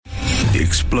the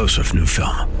explosive new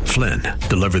film, Flynn,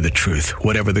 Deliver the Truth,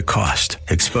 Whatever the Cost,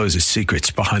 exposes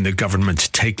secrets behind the government's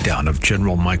takedown of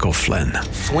General Michael Flynn.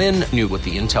 Flynn knew what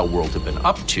the intel world had been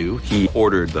up to. He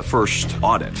ordered the first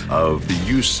audit of the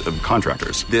use of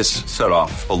contractors. This set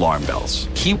off alarm bells.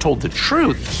 He told the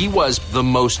truth. He was the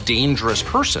most dangerous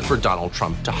person for Donald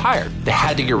Trump to hire. They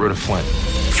had to get rid of Flynn.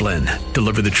 Flynn,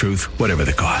 Deliver the Truth, Whatever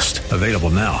the Cost. Available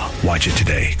now. Watch it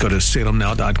today. Go to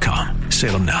salemnow.com.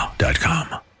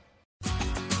 salemnow.com.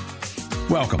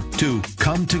 Welcome to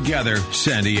Come Together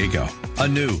San Diego, a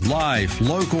new live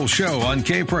local show on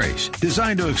K-Praise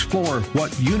designed to explore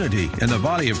what unity in the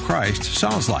body of Christ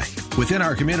sounds like within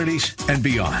our communities and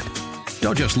beyond.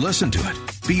 Don't just listen to it,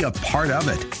 be a part of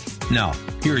it. Now,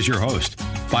 here's your host,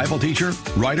 Bible teacher,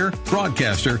 writer,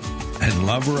 broadcaster, and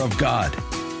lover of God,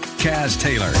 Kaz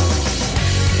Taylor.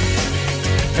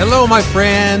 Hello, my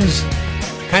friends.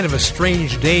 Kind of a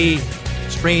strange day,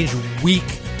 strange week,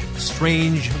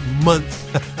 strange month.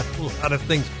 A lot of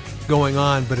things going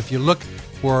on, but if you look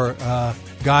for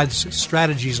God's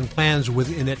strategies and plans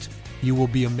within it, you will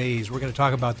be amazed. We're going to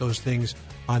talk about those things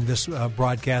on this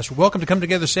broadcast. Welcome to Come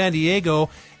Together San Diego,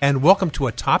 and welcome to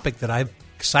a topic that I'm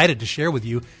excited to share with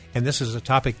you, and this is a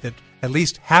topic that at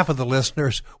least half of the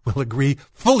listeners will agree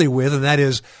fully with, and that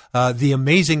is the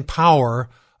amazing power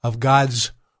of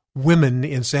God's women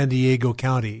in San Diego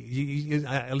County.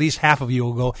 At least half of you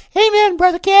will go, amen,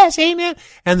 Brother Cass, amen.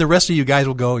 And the rest of you guys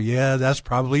will go, yeah, that's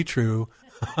probably true.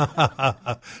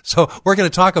 So we're going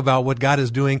to talk about what God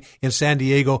is doing in San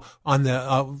Diego on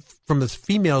the from the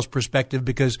female's perspective,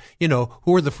 because, you know,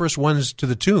 who are the first ones to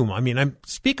the tomb? I mean,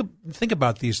 think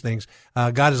about these things.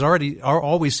 God has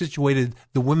always situated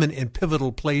the women in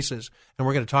pivotal places, and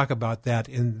we're going to talk about that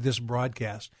in this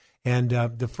broadcast. And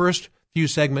the first few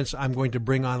segments, I'm going to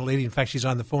bring on a lady. In fact, she's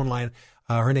on the phone line.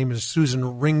 Her name is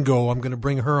Susan Ringo. I'm going to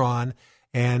bring her on.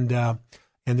 And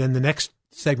then the next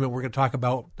segment, we're going to talk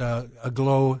about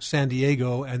Aglow San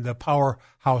Diego and the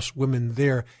powerhouse women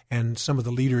there. And some of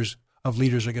the leaders are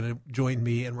going to join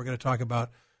me. And we're going to talk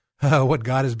about what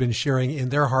God has been sharing in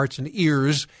their hearts and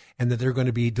ears, and that they're going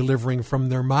to be delivering from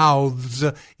their mouths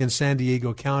in San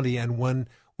Diego County and one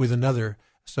with another.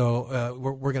 So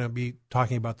we're going to be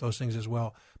talking about those things as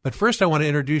well. But first, I want to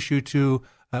introduce you to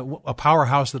a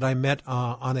powerhouse that I met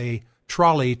on a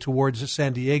trolley towards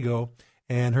San Diego,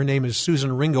 and her name is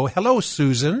Susan Ringo. Hello,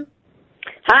 Susan.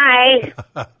 Hi.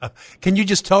 Can you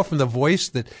just tell from the voice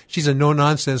that she's a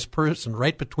no-nonsense person,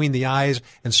 right between the eyes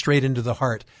and straight into the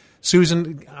heart?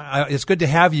 Susan, it's good to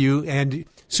have you. And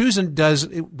Susan does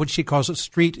what she calls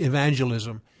street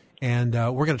evangelism. And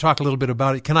we're going to talk a little bit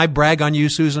about it. Can I brag on you,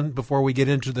 Susan, before we get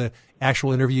into the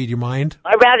actual interview? Do you mind?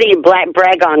 I'd rather you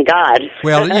brag on God.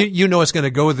 Well, you know it's going to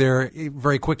go there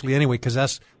very quickly anyway, because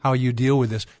that's how you deal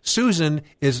with this. Susan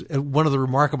is one of the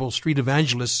remarkable street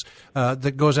evangelists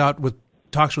that goes out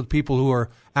talks with people who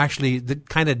are actually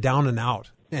kind of down and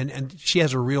out. And she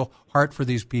has a real heart for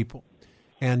these people.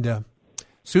 And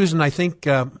Susan, I think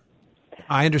I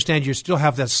understand you still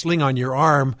have that sling on your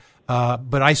arm.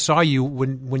 But I saw you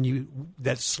when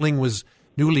that sling was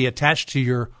newly attached to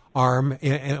your arm,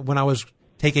 and when I was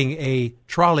taking a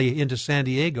trolley into San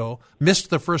Diego, missed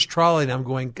the first trolley, and I'm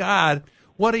going, God,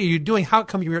 what are you doing? How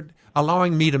come you're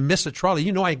allowing me to miss a trolley?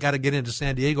 You know I got to get into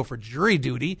San Diego for jury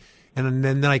duty. And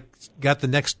then I got the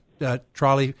next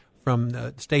trolley from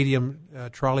the stadium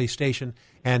trolley station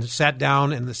and sat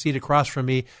down in the seat across from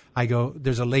me. I go,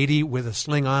 there's a lady with a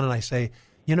sling on, and I say,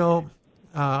 you know,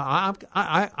 I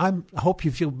hope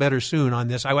you feel better soon on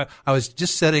this. I was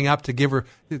just setting up to give her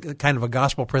kind of a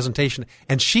gospel presentation,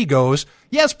 and she goes,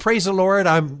 yes, praise the Lord.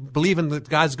 I'm believing that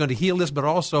God's going to heal this, but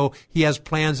also He has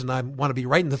plans, and I want to be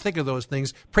right in the thick of those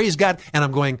things. Praise God. And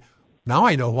I'm going, now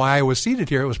I know why I was seated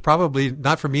here. It was probably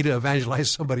not for me to evangelize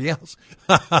somebody else,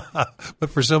 but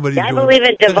for somebody I believe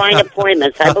in divine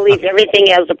appointments. I believe everything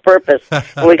has a purpose,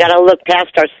 and we got to look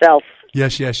past ourselves.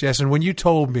 Yes. And when you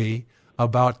told me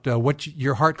about what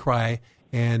your heart cry,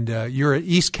 and you're at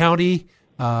East County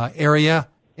area.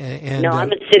 And, no,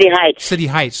 I'm at City Heights. City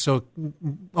Heights. So,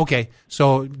 okay.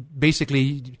 So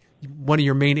basically, one of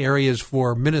your main areas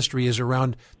for ministry is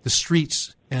around the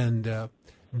streets and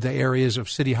the areas of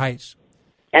City Heights.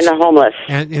 And the homeless.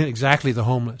 And exactly, the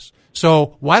homeless.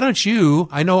 So why don't you,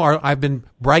 I know I've been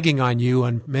bragging on you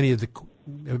on many of the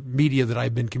media that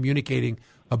I've been communicating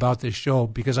about this show,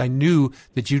 because I knew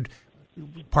that you'd,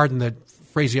 pardon the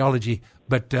phraseology,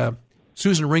 but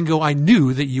Susan Ringo, I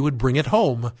knew that you would bring it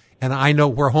home. And I know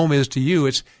where home is to you.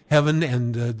 It's heaven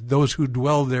and those who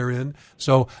dwell therein.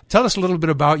 So tell us a little bit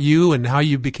about you and how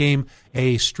you became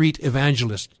a street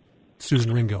evangelist.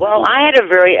 Susan Ringo? Well, I had a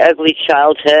very ugly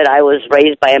childhood. I was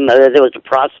raised by a mother that was a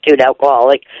prostitute,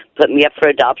 alcoholic, put me up for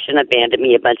adoption, abandoned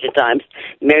me a bunch of times,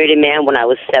 married a man when I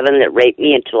was 7 that raped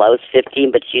me until I was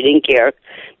 15, but she didn't care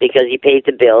because he paid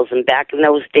the bills. And back in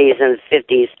those days, in the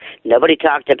 50s, nobody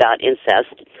talked about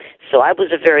incest. So I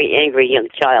was a very angry young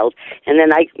child. And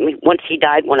then once he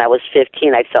died when I was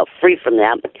 15, I felt free from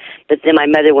that. But then my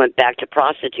mother went back to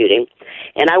prostituting,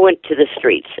 and I went to the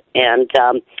streets. And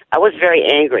I was very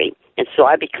angry. And so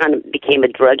I became a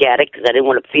drug addict because I didn't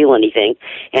want to feel anything.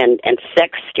 And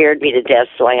sex scared me to death,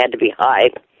 so I had to be high.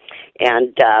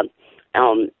 And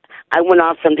I went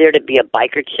off from there to be a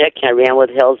biker chick. I ran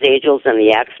with Hell's Angels and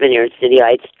the Axemen here in City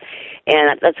Heights.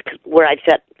 And that's where I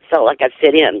felt like I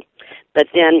fit in. But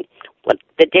then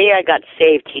the day I got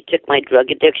saved, he took my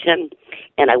drug addiction,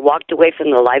 and I walked away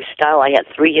from the lifestyle. I had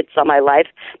 3 hits on my life,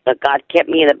 but God kept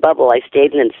me in a bubble. I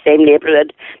stayed in the same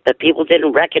neighborhood, but people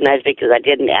didn't recognize me because I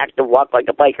didn't act or walk like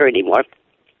a biker anymore.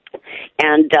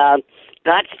 And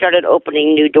God started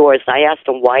opening new doors. I asked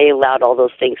him why he allowed all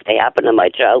those things to happen in my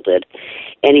childhood.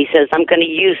 And he says, I'm going to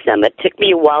use them. It took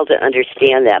me a while to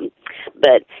understand them.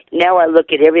 But now I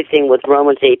look at everything with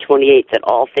Romans 8:28, that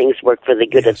all things work for the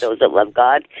good of those that love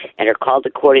God and are called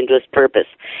according to his purpose.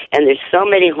 And there's so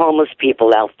many homeless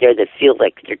people out there that feel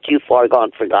like they're too far gone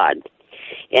for God.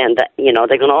 And,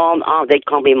 they're going, oh, they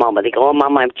call me Mama. They go, oh,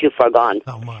 Mama, I'm too far gone.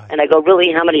 Oh, my. And I go,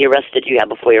 really, how many arrests did you have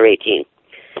before you were 18?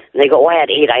 And they go, oh, I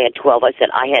had 8, I had 12. I said,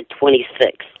 I had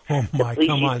 26. Oh, my,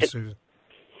 come on, Susan.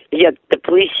 Yeah, the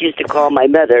police used to call my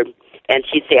mother, and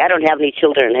she'd say, I don't have any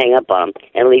children, and hang up on them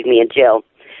and leave me in jail.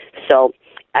 So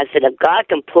I said, if God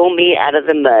can pull me out of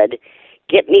the mud,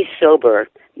 get me sober,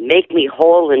 make me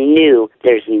whole and new,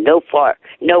 there's no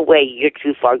way you're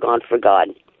too far gone for God.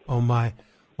 Oh, my.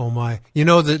 Oh, my. You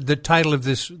know, the title of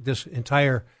this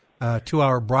entire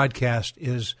 2-hour broadcast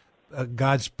is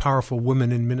God's Powerful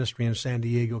Women in Ministry in San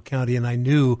Diego County, and I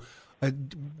knew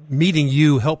meeting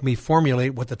you helped me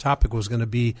formulate what the topic was going to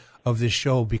be of this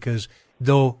show, because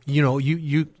though,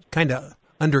 you kind of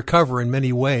undercover in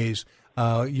many ways,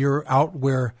 you're out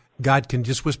where God can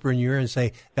just whisper in your ear and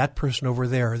say, that person over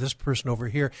there, or this person over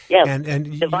here. Yes,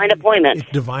 and divine appointments.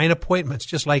 Divine appointments,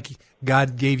 just like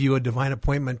God gave you a divine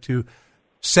appointment to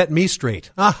set me straight.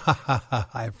 I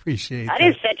appreciate that. I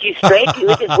didn't set you straight.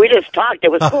 We just talked. It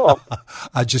was cool.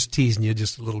 I'm just teasing you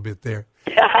just a little bit there.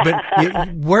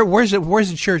 But where's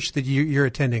the church that you're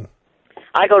attending?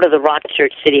 I go to the Rock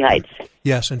Church, City Heights.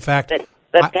 Yes, in fact.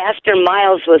 But Pastor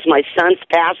Miles was my son's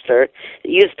pastor,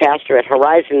 youth pastor at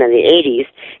Horizon in the 80s,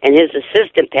 and his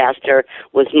assistant pastor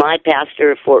was my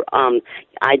pastor for,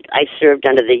 I served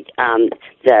under the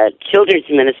children's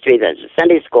ministry, the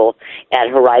Sunday school at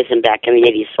Horizon back in the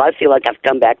 80s, so I feel like I've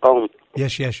come back home.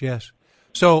 Yes.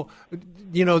 So,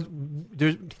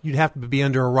 you'd have to be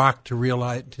under a rock to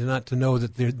realize, to know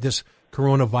that this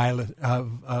coronavirus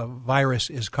virus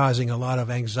is causing a lot of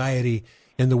anxiety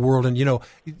in the world. And,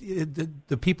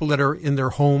 the people that are in their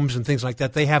homes and things like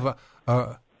that, they have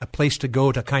a place to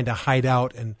go to kind of hide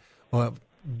out and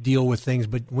deal with things.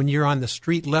 But when you're on the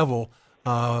street level,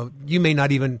 you may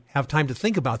not even have time to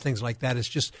think about things like that. It's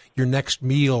just your next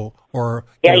meal or...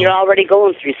 you're already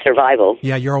going through survival.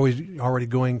 Yeah, you're already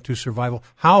going to survival.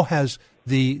 How has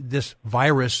this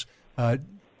virus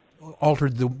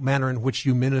altered the manner in which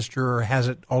you minister, or has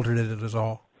it altered it at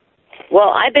all? Well,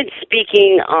 I've been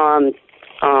speaking on...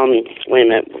 wait a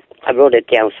minute. I wrote it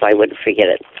down so I wouldn't forget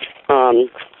it. God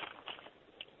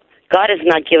has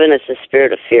not given us a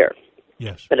spirit of fear.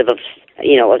 Yes. But of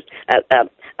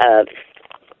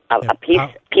a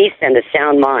peace and a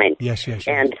sound mind. Yes.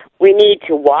 And we need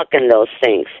to walk in those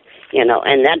things, and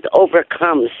that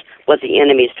overcomes what the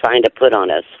enemy is trying to put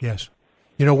on us. Yes.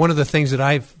 One of the things that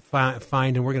I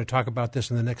find, and we're going to talk about this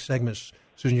in the next segment,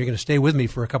 Susan, you're going to stay with me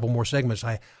for a couple more segments.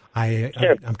 Sure.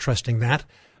 I'm trusting that.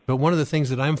 But one of the things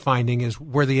that I'm finding is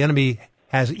where the enemy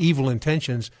has evil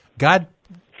intentions, God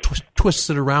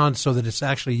twists it around so that it's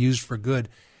actually used for good.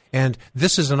 And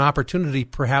this is an opportunity,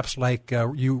 perhaps like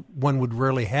one would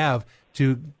rarely have,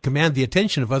 to command the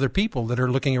attention of other people that are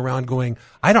looking around going,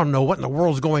 I don't know what in the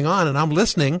world's going on, and I'm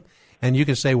listening. And you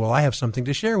can say, well, I have something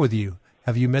to share with you.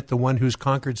 Have you met the one who's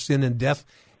conquered sin and death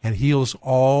and heals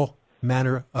all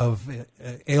manner of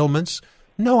ailments?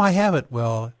 No, I haven't.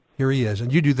 Well, here he is.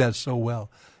 And you do that so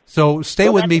well. So stay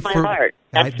with me for... Heart.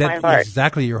 That's my heart.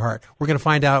 Exactly your heart. We're going to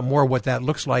find out more what that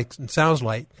looks like and sounds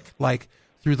like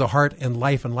through the heart and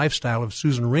life and lifestyle of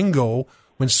Susan Ringo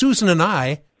when Susan and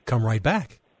I come right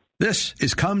back. This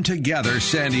is Come Together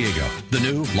San Diego, the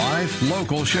new live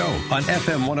local show on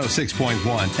FM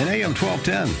 106.1 and AM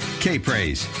 1210.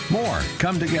 K-Praise. More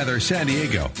Come Together San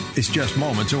Diego is just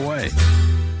moments away.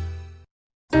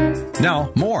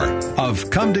 Now, more of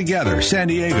Come Together San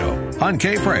Diego on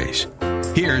K-Praise.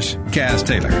 Here's Kaz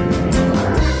Taylor.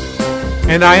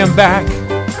 And I am back.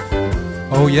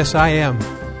 Oh, yes, I am.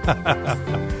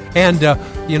 And,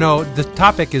 the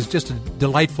topic is just a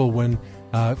delightful one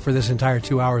for this entire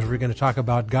 2 hours. We're going to talk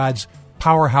about God's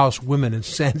powerhouse women in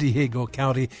San Diego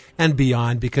County and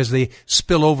beyond, because they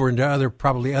spill over into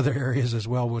probably other areas as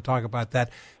well. We'll talk about that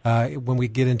when we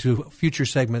get into future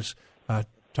segments,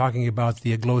 talking about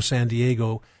the Aglow San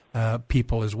Diego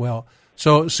people as well.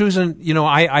 So, Susan,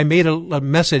 I made a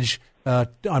message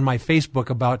on my Facebook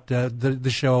about the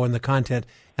show and the content,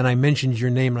 and I mentioned your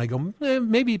name, and I go,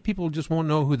 maybe people just won't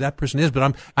know who that person is,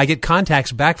 but I get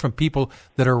contacts back from people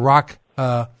that are Rock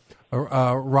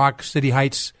City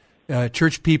Heights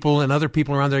church people and other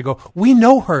people around there. Go, we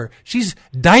know her. She's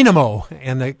dynamo.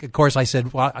 And of course I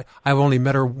said, well, I've only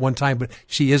met her one time, but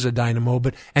she is a dynamo.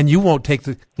 And you won't take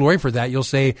the glory for that. You'll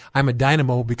say I'm a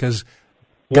dynamo because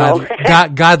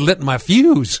God lit my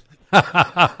fuse. Isn't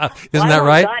that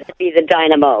right? God to be the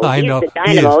dynamo. I know. He's the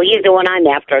dynamo. He's the one I'm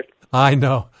after. I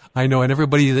know. And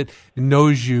everybody that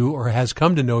knows you or has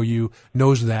come to know you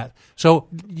knows that. So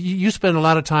you spend a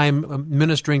lot of time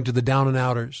ministering to the down and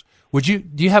outers. Do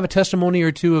you have a testimony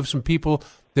or two of some people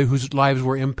whose lives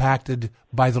were impacted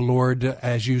by the Lord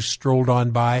as you strolled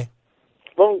on by?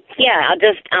 Well, yeah, I'll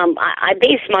just I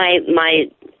base my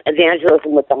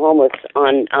evangelism with the homeless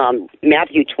on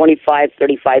Matthew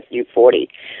 25:35-40,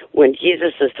 when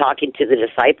Jesus was talking to the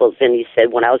disciples, and he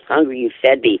said, "When I was hungry, you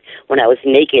fed me. When I was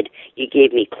naked, you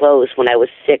gave me clothes. When I was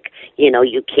sick,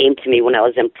 you came to me. When I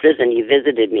was in prison, you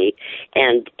visited me."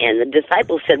 And the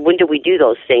disciples said, "When do we do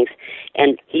those things?"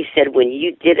 And he said, "When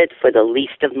you did it for the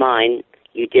least of mine,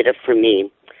 you did it for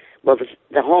me." Well,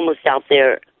 the homeless out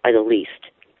there are the least.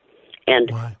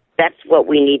 And that's what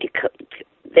we need to.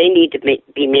 They need to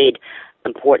be made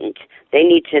important. They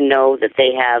need to know that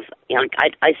they have.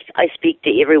 I speak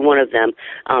to every one of them.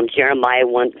 Jeremiah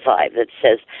 1:5 that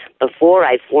says, "Before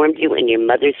I formed you in your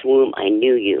mother's womb, I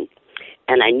knew you,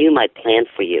 and I knew my plan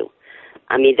for you."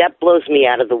 I mean, that blows me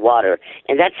out of the water,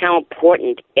 and that's how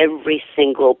important every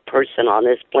single person on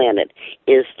this planet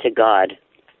is to God.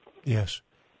 Yes.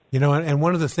 And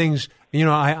one of the things,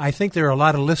 I think there are a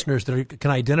lot of listeners that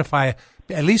can identify,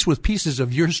 at least with pieces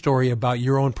of your story about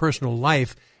your own personal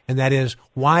life, and that is,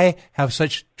 why have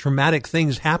such traumatic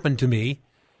things happen to me?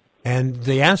 And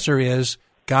the answer is,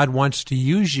 God wants to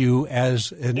use you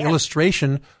as an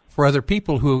illustration for other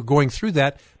people who are going through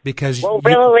that, because... Well,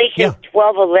 Revelation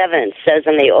 12:11 says,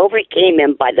 "And they overcame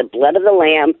him by the blood of the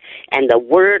Lamb and the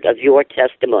word of your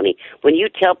testimony." When you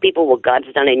tell people what God's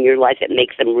done in your life, it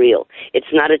makes them real.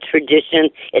 It's not a tradition.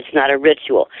 It's not a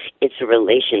ritual. It's a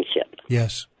relationship.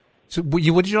 Yes. So would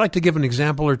you like to give an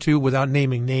example or two without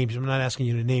naming names? I'm not asking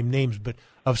you to name names, but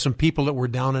of some people that were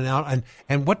down and out.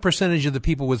 And what percentage of the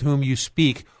people with whom you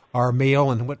speak are male,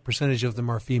 and what percentage of them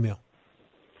are female?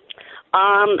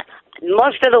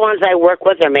 Most of the ones I work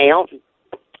with are male.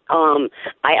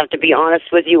 I have to be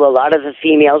honest with you, a lot of the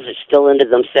females are still into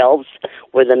themselves,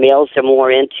 where the males are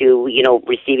more into,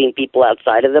 receiving people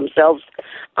outside of themselves.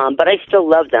 But I still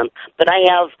love them. But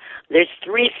there's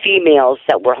 3 females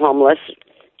that were homeless,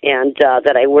 and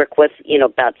that I work with,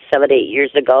 about 7-8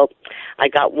 years ago. I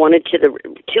got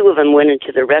 2 of them went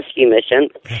into the rescue mission,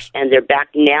 and they're back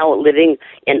now living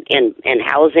in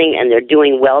housing, and they're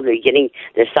doing well. They're getting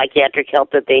the psychiatric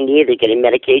help that they need. They're getting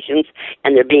medications,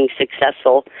 and they're being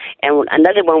successful. And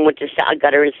another one I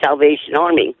got her in Salvation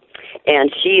Army,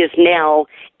 and she is now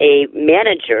a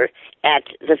manager at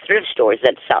the thrift stores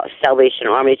at Salvation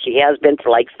Army. She has been for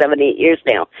like 7-8 years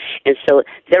now. And so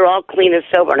they're all clean and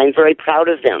sober, and I'm very proud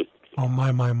of them. Oh,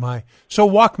 my. So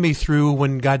walk me through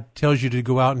when God tells you to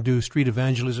go out and do street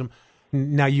evangelism.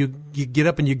 Now, you get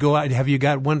up and you go out. Have you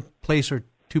got one place or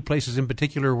 2 places in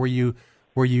particular where you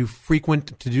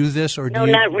frequent to do this? Or no,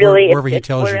 not really. Wherever He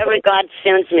tells you? Wherever God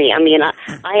sends me. I mean,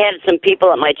 I had some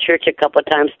people at my church a couple of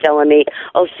times telling me,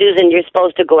 "Oh, Susan, you're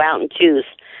supposed to go out and choose."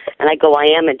 And I go, "I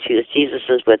am in twos. Jesus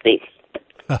is with me."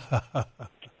 And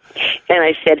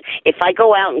I said, if I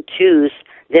go out in twos,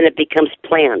 then it becomes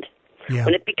planned. Yeah.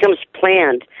 When it becomes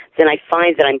planned, then I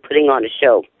find that I'm putting on a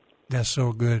show. That's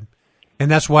so good. And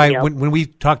that's why when we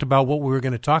talked about what we were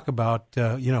going to talk about,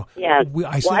 I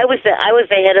was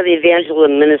the head of the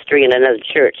evangelism ministry in another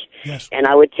church. Yes. And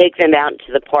I would take them out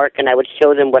into the park, and I would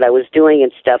show them what I was doing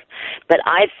and stuff. But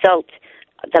I felt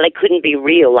that I couldn't be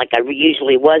real like I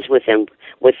usually was with them.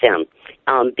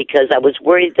 because I was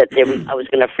worried that I was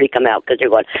going to freak them out because they're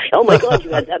going, oh my God, you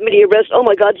had that many arrests. Oh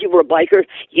my God, you were a biker.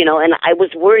 And I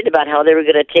was worried about how they were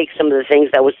going to take some of the things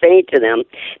I was saying to them.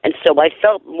 And so I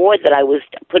felt more that I was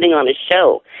putting on a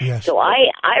show. Yes. So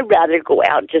I'd rather go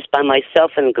out just by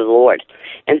myself and the Lord.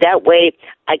 And that way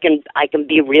I can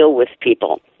be real with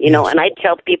people, Yes. And I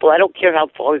tell people, I don't care how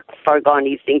far gone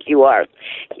you think you are.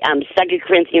 2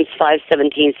 Corinthians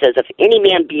 5:17 says, if any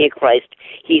man be in Christ,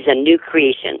 he's a new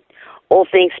creation. All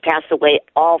things pass away,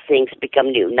 all things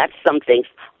become new. Not some things,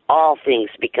 all things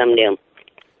become new.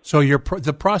 So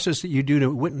the process that you do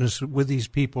to witness with these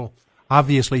people,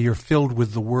 obviously you're filled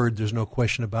with the Word. There's no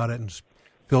question about it, and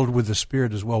filled with the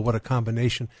Spirit as well. What a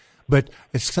combination! But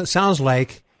it sounds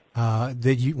like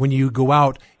that when you go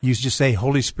out, you just say,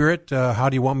 Holy Spirit, how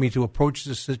do you want me to approach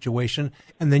this situation?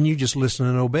 And then you just listen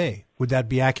and obey. Would that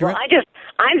be accurate? Well,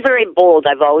 I'm very bold.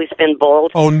 I've always been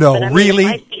bold. Oh, no,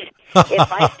 really?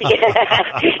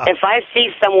 If I see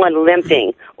someone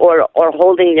limping or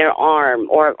holding their arm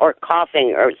or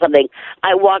coughing or something,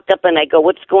 I walk up and I go,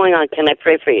 what's going on? Can I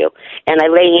pray for you? And I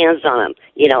lay hands on them,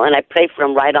 and I pray for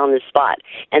them right on the spot.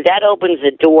 And that opens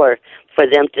the door for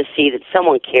them to see that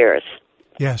someone cares.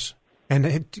 Yes.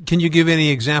 And can you give any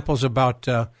examples about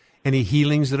any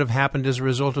healings that have happened as a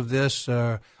result of this?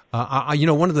 One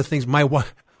of the things my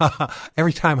wife,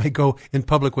 every time I go in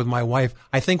public with my wife,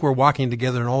 I think we're walking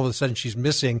together, and all of a sudden she's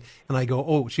missing, and I go,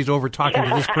 "Oh, she's over talking to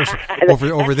this person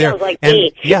over there." Sounds like and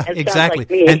me. yeah, That exactly.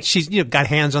 Sounds like me. And she's got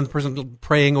hands on the person,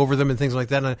 praying over them and things like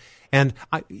that. And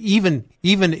even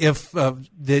if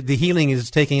the healing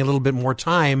is taking a little bit more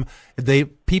time,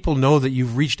 people know that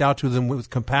you've reached out to them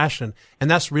with compassion, and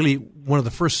that's really one of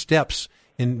the first steps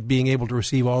in being able to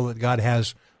receive all that God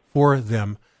has for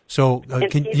them. So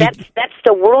that's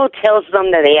the world tells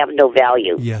them that they have no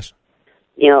value. Yes.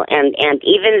 And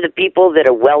even the people that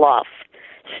are well off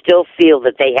still feel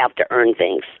that they have to earn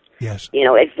things. Yes.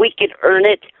 If we could earn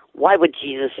it, why would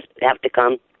Jesus have to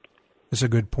come? That's a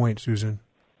good point, Susan.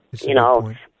 It's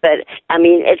But I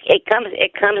mean, it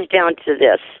comes down to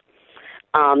this.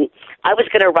 I was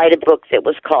going to write a book that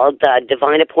was called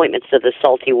Divine Appointments of the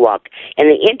Salty Walk, and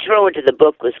the intro into the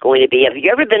book was going to be: have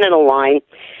you ever been in a line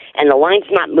and the line's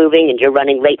not moving and you're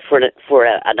running late for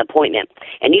an appointment,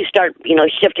 and you start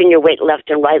shifting your weight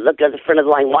left and right, look at the front of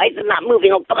the line, why is it not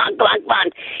moving? Oh, come on,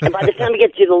 and by the time you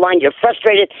get through the line, you're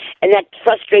frustrated, and that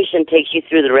frustration takes you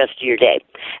through the rest of your day.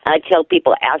 And I tell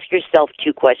people, ask yourself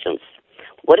 2 questions.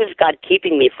 What is God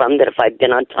keeping me from that if I'd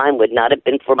been on time would not have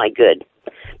been for my good?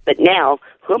 But now,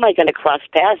 who am I going to cross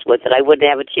paths with that I wouldn't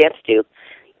have a chance to,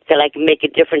 that I can make a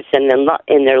difference in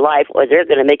their life, or they're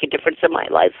going to make a difference in my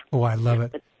life? Oh, I love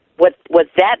it. What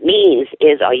that means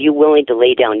is, are you willing to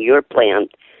lay down your plan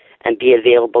and be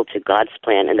available to God's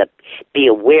plan, and to be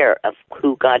aware of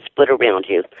who God's put around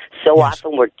you? So Yes.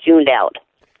 often we're tuned out.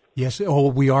 Yes,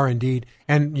 we are indeed.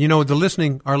 And, our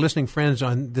listening friends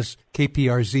on this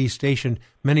KPRZ station,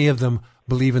 many of them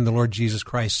believe in the Lord Jesus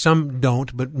Christ. Some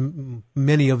don't, but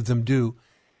many of them do.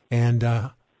 And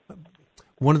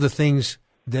one of the things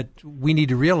that we need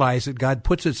to realize that God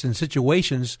puts us in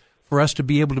situations for us to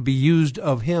be able to be used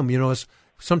of Him.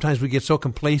 Sometimes we get so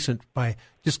complacent by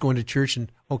just going to church and,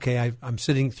 okay, I'm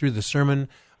sitting through the sermon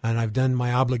and I've done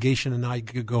my obligation, and I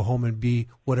could go home and be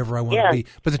whatever I want to be.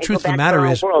 But the truth of the matter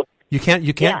is, you can't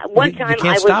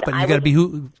stop it. You got to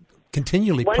be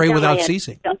continually pray without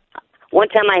ceasing. One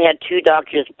time I had 2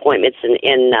 doctor's appointments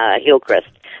in Hillcrest,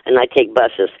 and I take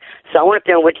buses. So I went up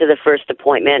there and went to the first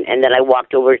appointment, and then I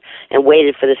walked over and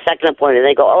waited for the second appointment. And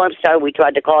they go, "Oh, I'm sorry, we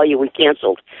tried to call you, we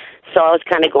canceled." So I was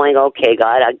kind of going, "Okay,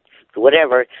 God,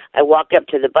 whatever." I walked up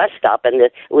to the bus stop, and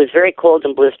it was very cold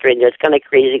and blistering. There's kind of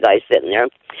crazy guys sitting there,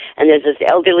 and there's this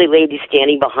elderly lady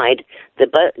standing behind the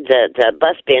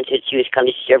bus bench, and she was kind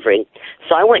of shivering.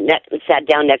 So I went and sat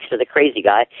down next to the crazy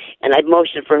guy, and I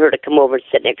motioned for her to come over and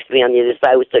sit next to me on the other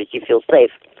side so she feels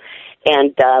safe.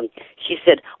 And she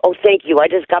said, "Oh, thank you. I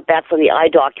just got back from the eye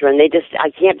doctor, and I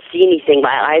can't see anything.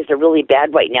 My eyes are really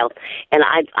bad right now, and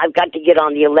I've got to get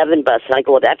on the 11 bus." And I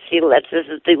go, "This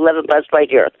is the 11 bus right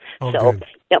here." Oh, so, good.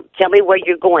 tell me where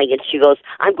you're going. And she goes,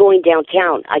 "I'm going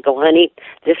downtown." I go, "Honey,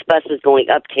 this bus is going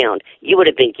uptown. You would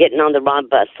have been getting on the wrong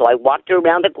bus." So I walked her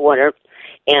around the corner.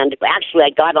 And actually, I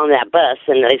got on that bus,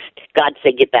 and God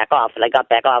said, "Get back off." And I got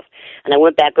back off, and I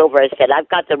went back over. I said, "I've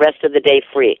got the rest of the day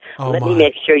free. Let me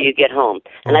make sure you get home."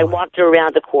 And I walked her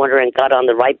around the corner and got on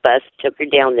the right bus, took her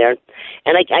down there.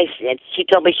 And she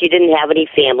told me she didn't have any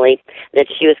family, that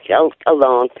she was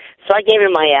alone. So I gave her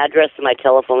my address and my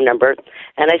telephone number,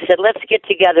 and I said, "Let's get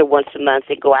together once a month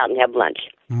and go out and have lunch."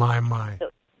 My. So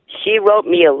she wrote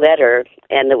me a letter,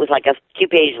 and it was like a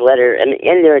 2-page letter, and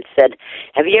in there it said,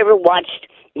 "Have you ever watched,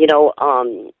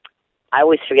 I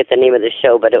always forget the name of the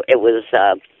show, but it was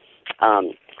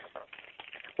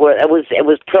where it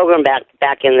was programmed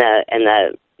back in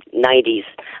the 90s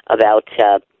about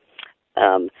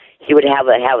he would have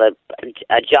a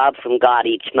job from God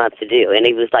each month to do, and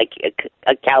he was like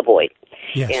a cowboy."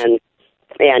 Yes.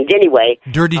 And anyway,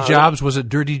 Dirty Jobs, was it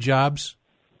Dirty Jobs?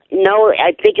 No,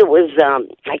 I think it was.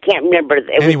 I can't remember.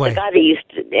 It Anyway. was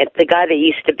the guy that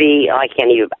used to be. I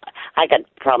can't even. I got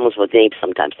problems with names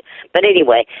sometimes. But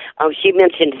anyway, she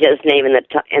mentioned his name in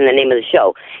the name of the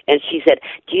show, and she said,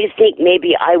 "Do you think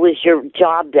maybe I was your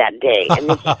job that day?" And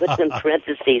then she puts in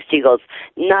parentheses. She goes,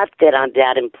 "Not that I'm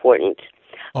that important."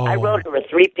 Oh. I wrote her a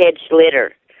 3-page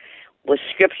letter with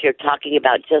scripture talking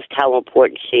about just how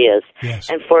important she is. Yes.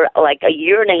 And for like a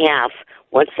year and a half,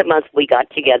 once a month we got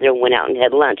together and went out and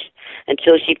had lunch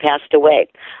until she passed away.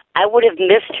 I would have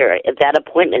missed her if that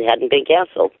appointment hadn't been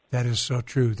canceled. That is so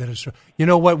true. That is so. You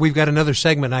know what? We've got another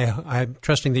segment. I'm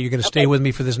trusting that you're going to stay with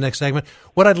me for this next segment.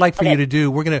 What I'd like for you to do,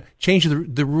 we're going to change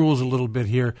the rules a little bit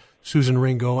here, Susan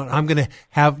Ringo, and I'm going to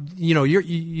have, you're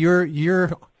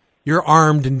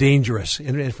armed and dangerous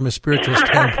from a spiritual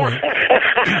standpoint.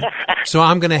 So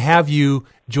I'm going to have you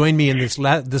join me in this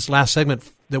last segment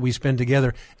that we spend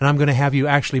together, and I'm going to have you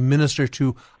actually minister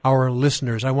to our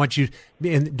listeners. I want you,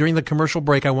 during the commercial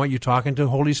break, I want you talking to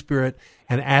Holy Spirit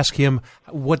and ask Him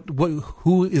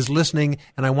who is listening,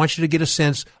 and I want you to get a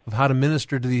sense of how to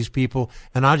minister to these people,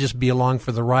 and I'll just be along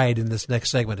for the ride in this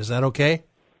next segment. Is that okay?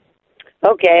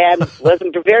 Okay, I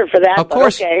wasn't prepared for that. Of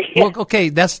course. But okay. Well, okay,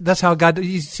 that's how God.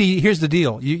 You see, here's the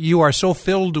deal. You are so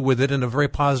filled with it in a very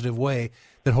positive way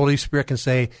that Holy Spirit can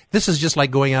say, this is just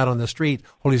like going out on the street.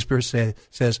 Holy Spirit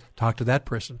says, talk to that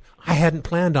person. I hadn't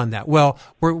planned on that. Well,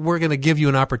 we're going to give you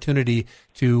an opportunity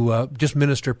to just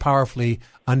minister powerfully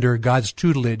under God's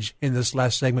tutelage in this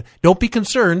last segment. Don't be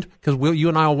concerned, because you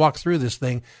and I will walk through this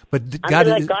thing. But I'm going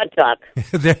to let God talk.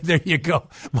 There you go.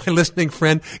 My listening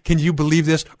friend, can you believe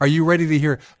this? Are you ready to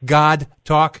hear God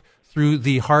talk through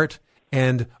the heart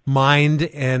and mind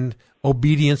and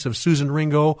obedience of Susan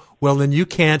Ringo? Well, then you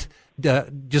can't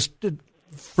just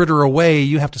fritter away.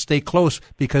 You have to stay close,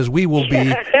 because we will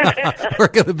be, we're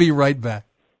going to be right back.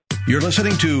 You're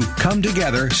listening to Come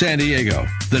Together San Diego,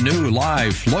 the new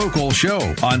live local show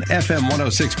on FM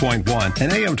 106.1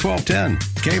 and AM 1210.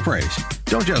 K-Praise.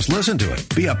 Don't just listen to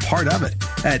it. Be a part of it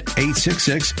at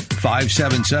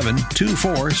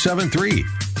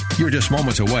 866-577-2473. You're just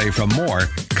moments away from more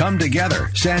Come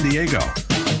Together San Diego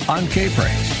on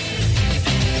K-Praise.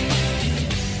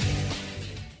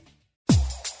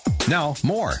 Now,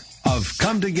 more of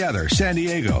Come Together San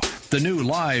Diego, the new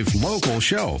live local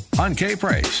show on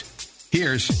K-Praise.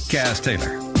 Here's Kaz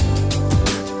Taylor.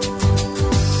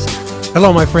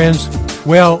 Hello, my friends.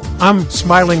 Well, I'm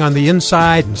smiling on the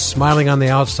inside and smiling on the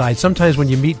outside. Sometimes when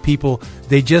you meet people,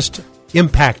 they just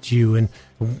impact you, and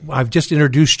I've just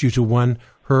introduced you to one.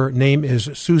 Her name is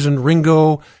Susan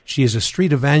Ringo. She is a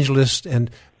street evangelist, and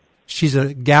she's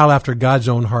a gal after God's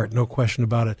own heart, no question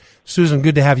about it. Susan,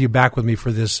 good to have you back with me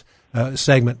for this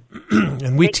segment.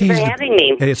 And Thanks for having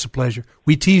me. Hey, it's a pleasure.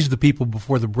 We teased the people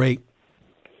before the break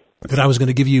that I was going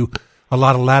to give you a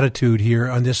lot of latitude here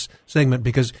on this segment,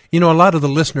 because, a lot of the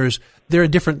listeners, they're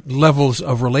at different levels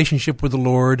of relationship with the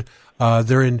Lord.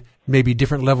 They're in maybe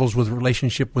different levels with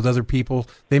relationship with other people.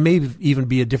 They may even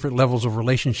be at different levels of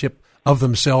relationship of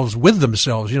themselves with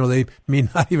themselves. They may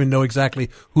not even know exactly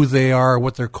who they are or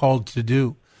what they're called to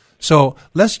do. So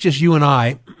let's just, you and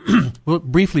I, we'll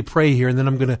briefly pray here, and then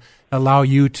I'm going to allow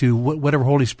you to, whatever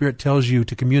Holy Spirit tells you,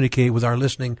 to communicate with our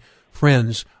listening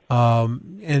friends.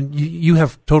 And you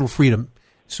have total freedom.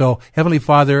 So, Heavenly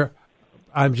Father,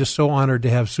 I'm just so honored to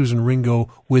have Susan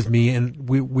Ringo with me, and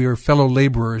we are fellow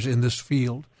laborers in this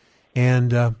field.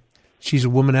 And she's a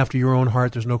woman after your own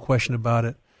heart. There's no question about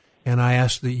it. And I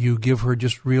ask that you give her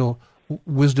just real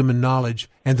wisdom and knowledge.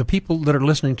 And the people that are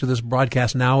listening to this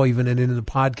broadcast now, even and in the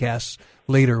podcasts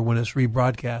later when it's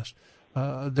rebroadcast,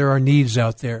 there are needs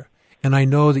out there. And I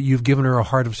know that you've given her a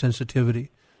heart of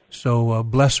sensitivity. So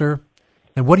bless her.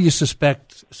 And what do you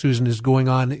suspect, Susan, is going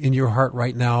on in your heart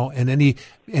right now? And any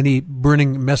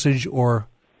burning message or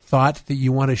thought that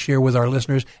you want to share with our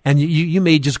listeners? And you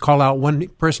may just call out one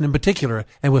person in particular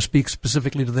and we'll speak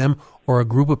specifically to them, or a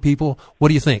group of people. What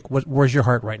do you think? Where's your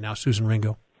heart right now, Susan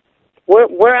Ringo?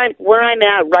 Where I'm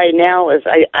at right now is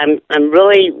I'm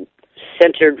really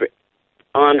centered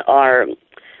on our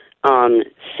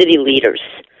city leaders.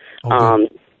 Okay.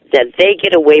 That they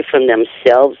get away from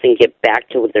themselves and get back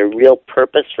to their real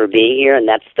purpose for being here, and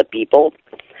that's the people.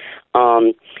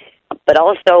 But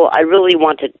also, I really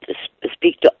want to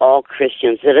speak to all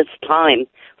Christians that it's time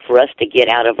for us to get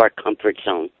out of our comfort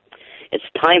zone. It's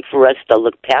time for us to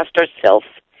look past ourselves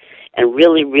and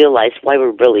really realize why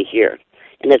we're really here.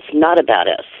 And it's not about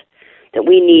us. That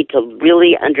we need to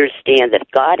really understand that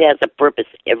God has a purpose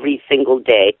every single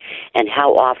day, and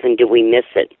how often do we miss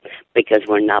it because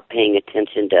we're not paying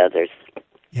attention to others.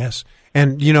 Yes.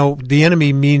 And, you know, the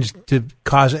enemy means to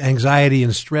cause anxiety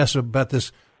and stress about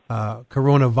this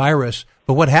coronavirus.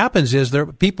 But what happens is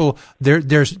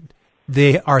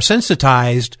they are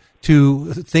sensitized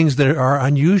to things that are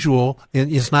unusual.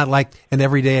 It's not like an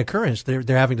everyday occurrence. They're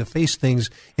having to face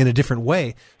things in a different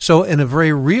way. So in a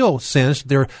very real sense,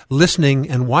 they're listening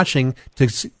and watching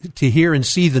to hear and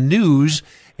see the news.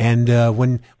 And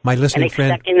when my listening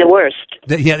friend, expecting the worst.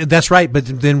 Yeah, that's right. But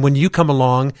then when you come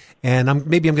along, and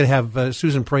maybe I'm going to have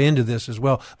Susan pray into this as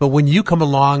well. But when you come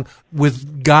along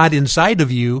with God inside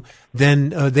of you, then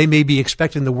they may be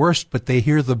expecting the worst, but they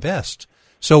hear the best.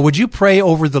 So would you pray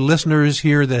over the listeners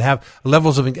here that have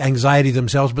levels of anxiety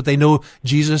themselves, but they know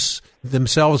Jesus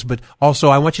themselves, but also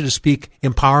I want you to speak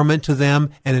empowerment to them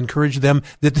and encourage them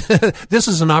that this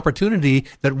is an opportunity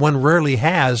that one rarely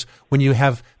has when you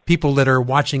have people that are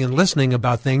watching and listening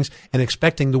about things and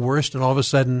expecting the worst, and all of a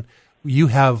sudden you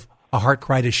have a heart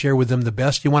cry to share with them the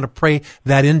best. You want to pray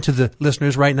that into the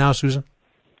listeners right now, Susan?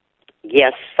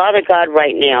 Yes. Father God,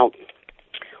 right now,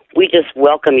 we just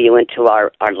welcome you into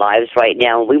our lives right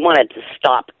now. We wanted to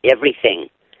stop everything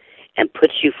and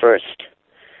put you first.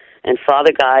 And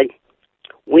Father God,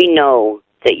 we know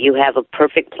that you have a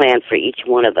perfect plan for each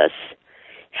one of us.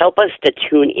 Help us to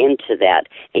tune into that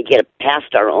and get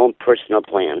past our own personal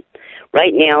plan.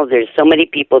 Right now, there's so many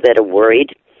people that are worried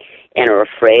and are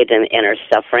afraid and are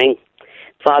suffering.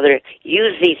 Father,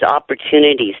 use these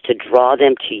opportunities to draw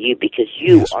them to you because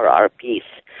you are our peace.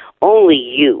 Only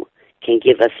you can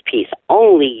give us peace.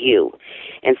 Only you.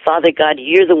 And Father God,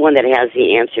 you're the one that has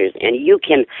the answers, and you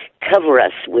can cover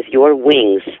us with your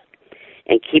wings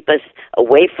and keep us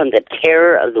away from the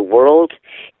terror of the world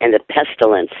and the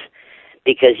pestilence,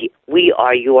 because we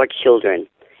are your children,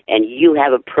 and you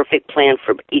have a perfect plan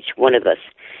for each one of us.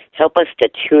 Help us to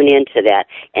tune into that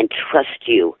and trust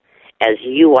you, as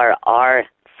you are our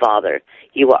Father.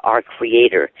 You are our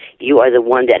Creator. You are the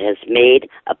one that has made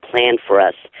a plan for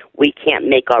us. We can't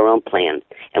make our own plan.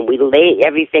 And we lay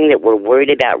everything that we're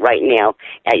worried about right now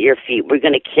at your feet. We're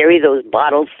going to carry those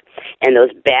bottles and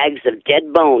those bags of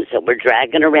dead bones that we're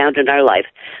dragging around in our life.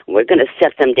 We're going to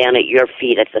set them down at your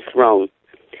feet at the throne,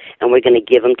 and we're going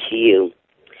to give them to you.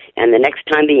 And the next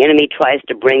time the enemy tries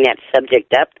to bring that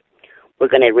subject up, we're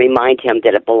going to remind him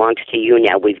that it belongs to you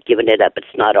now. We've given it up.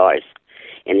 It's not ours.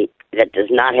 And that does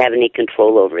not have any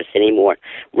control over us anymore.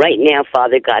 Right now,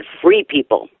 Father God, free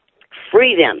people.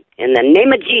 Free them in the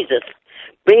name of Jesus.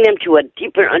 Bring them to a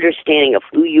deeper understanding of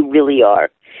who you really are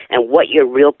and what your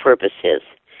real purpose is.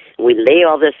 And we lay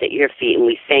all this at your feet, and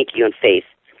we thank you in faith.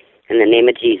 In the name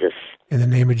of Jesus. In the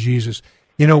name of Jesus.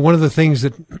 You know, one of the things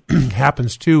that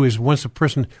happens, too, is once a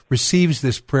person receives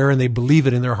this prayer and they believe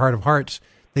it in their heart of hearts,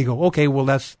 they go, okay, well,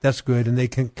 that's good, and they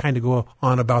can kind of go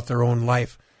on about their own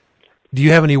life. Do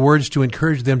you have any words to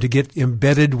encourage them to get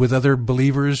embedded with other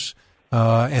believers?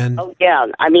 Oh, yeah.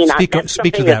 I mean, speak that's to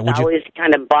something that, that's always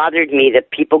kind of bothered me, that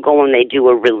people go and they do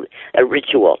a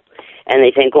ritual. And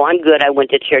they think, oh, I'm good, I went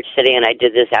to church today and I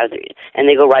did this, and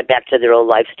they go right back to their old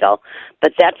lifestyle.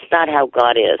 But that's not how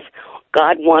God is.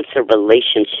 God wants a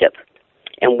relationship.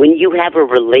 And when you have a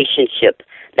relationship,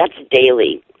 that's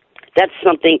daily. That's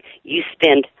something you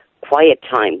spend quiet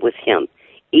time with Him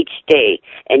each day,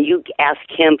 and you ask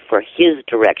Him for His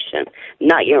direction,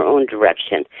 not your own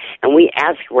direction. And we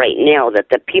ask right now that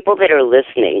the people that are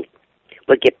listening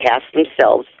would get past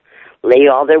themselves, lay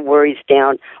all their worries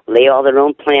down, lay all their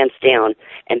own plans down,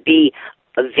 and be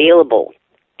available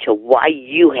to why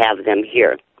you have them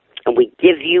here. And we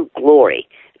give you glory.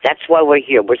 That's why we're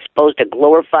here. We're supposed to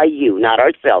glorify you, not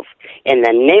ourselves. In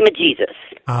the name of Jesus.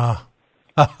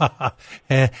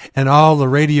 And all the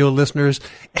radio listeners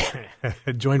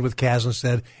joined with Kaz and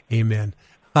said, amen.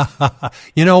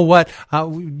 You know what?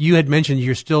 You had mentioned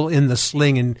you're still in the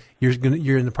sling and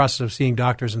you're in the process of seeing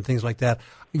doctors and things like that.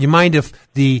 You mind if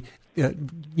turn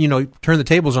the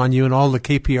tables on you and all the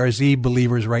KPRZ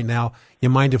believers right now? You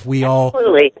mind if we all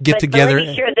get together? Let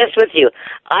me share this with you.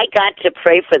 I got to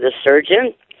pray for the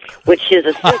surgeon, which his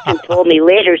assistant told me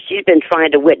later she's been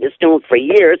trying to witness to him for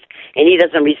years, and he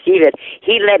doesn't receive it.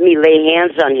 He let me lay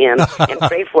hands on him and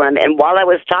pray for him. And while I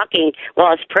was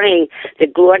praying, the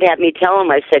Lord had me tell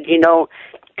him, I said,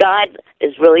 God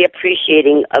is really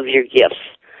appreciating of your gifts,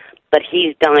 but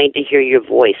He's dying to hear your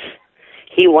voice.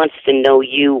 He wants to know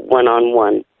you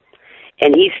one-on-one.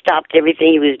 And he stopped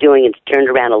everything he was doing and turned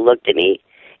around and looked at me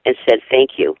and said,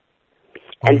 "Thank you."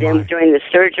 And then during the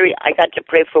surgery, I got to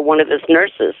pray for one of his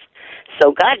nurses.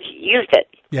 So God used it.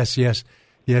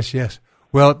 Yes.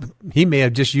 Well, he may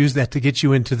have just used that to get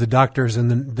you into the doctors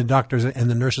and the doctors and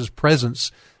the nurses'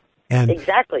 presence. And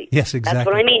exactly. Yes, exactly. That's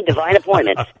what I mean, divine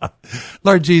appointments.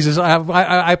 Lord Jesus,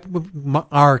 our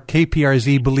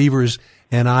KPRZ believers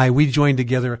and we join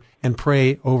together and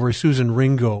pray over Susan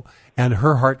Ringo. And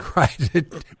her heart cry to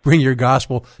bring your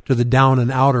gospel to the down and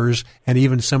outers and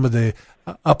even some of the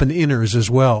up and inners as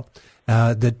well,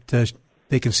 that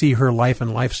they can see her life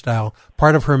and lifestyle.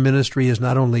 Part of her ministry is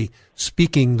not only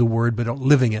speaking the word, but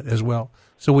living it as well.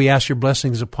 So we ask your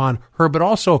blessings upon her, but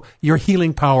also your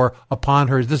healing power upon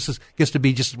her. This gets to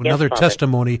be just another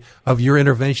testimony of your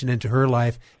intervention into her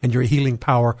life and your healing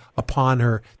power upon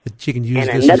her, that she can use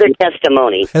and this another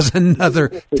testimony. As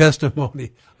another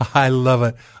testimony. I love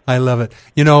it.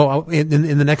 You know,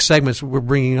 in the next segments, we're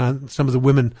bringing on some of the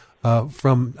women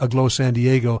from Aglow San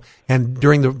Diego, and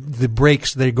during the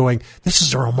breaks, they're going, "This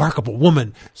is a remarkable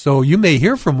woman." So you may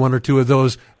hear from one or two of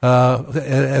those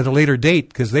at a later date,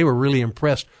 because they were really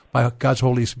impressed by God's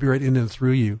Holy Spirit in and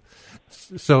through you.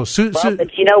 So,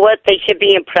 but you know what? They should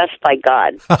be impressed by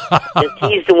God,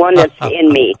 because He's the one that's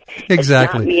in me. Exactly.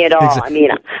 It's not me at all. Exactly. I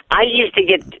mean, I used to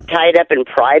get tied up in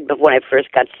pride when I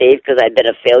first got saved, because I'd been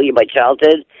a failure by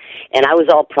childhood, and I was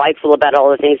all prideful about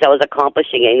all the things I was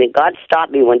accomplishing. And God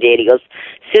stopped me one day, and He goes,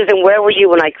 "Susan, where were you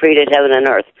when I created heaven and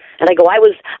earth?" And I go, I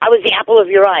was the apple of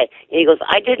your eye." And He goes,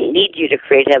 "I didn't need you to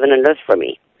create heaven and earth for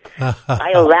me.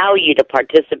 I allow you to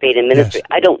participate in ministry. Yes.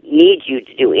 I don't need you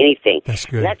to do anything." That's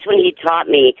good. And that's when He taught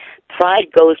me pride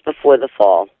goes before the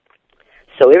fall.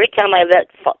 So every time I let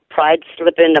pride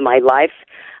slip into my life,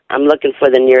 I'm looking for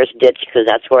the nearest ditch, because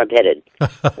that's where I'm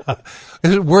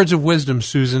headed. Words of wisdom,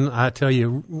 Susan. I tell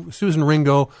you, Susan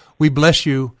Ringo, we bless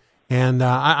you. And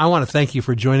I want to thank you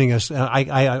for joining us. Thanks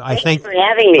for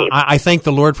having me. I thank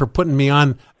the Lord for putting me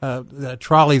on a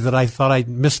trolley that I thought I'd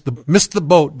missed the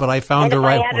boat, but I found the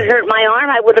right one. If I hadn't hurt my arm,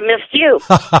 I would have missed you.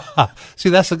 See,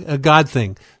 that's a God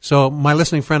thing. So, my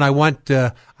listening friend, I want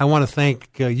to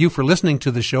thank you for listening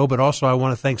to the show, but also I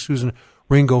want to thank Susan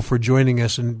Ringo for joining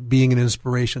us and being an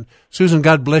inspiration. Susan,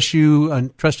 God bless you,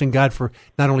 and trusting God for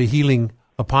not only healing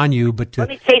upon you, but let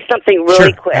me say something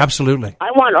really quick. Absolutely. I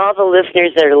want all the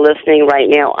listeners that are listening right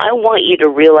now, I want you to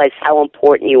realize how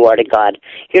important you are to God.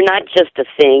 You're not just a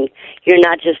thing. You're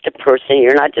not just a person.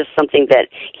 You're not just something that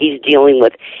He's dealing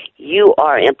with. You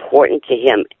are important to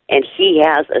Him, and He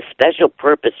has a special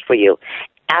purpose for you.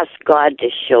 Ask God to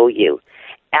show you.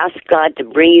 Ask God to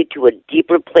bring you to a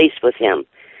deeper place with Him.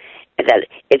 That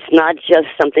it's not just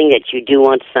something that you do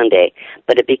on Sunday,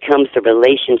 but it becomes the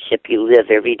relationship you live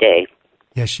every day.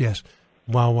 Yes.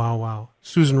 Wow.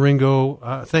 Susan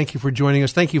Ringo, thank you for joining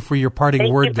us. Thank you for your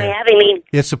parting word there. Thank you for having me.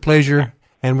 It's a pleasure.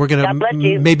 And we're going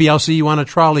to, maybe I'll see you on a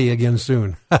trolley again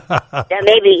soon. Yeah,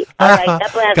 maybe. All right,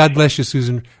 God bless. God bless you,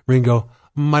 Susan Ringo.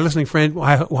 My listening friend,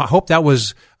 I hope that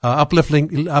was uplifting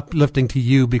to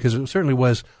you, because it certainly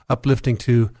was uplifting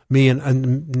to me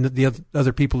and the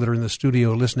other people that are in the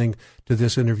studio listening to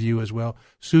this interview as well.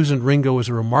 Susan Ringo is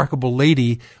a remarkable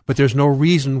lady, but there's no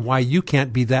reason why you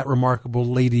can't be that remarkable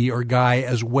lady or guy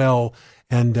as well.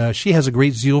 And she has a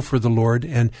great zeal for the Lord,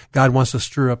 and God wants to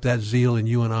stir up that zeal in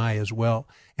you and I as well.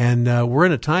 And we're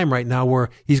in a time right now where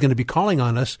He's going to be calling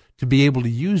on us to be able to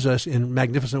use us in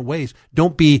magnificent ways.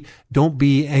 Don't be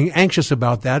anxious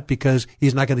about that, because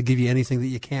He's not going to give you anything that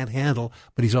you can't handle,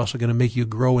 but He's also going to make you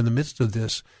grow in the midst of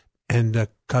this and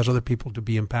cause other people to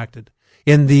be impacted.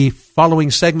 In the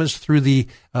following segments through the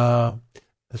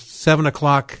 7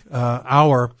 o'clock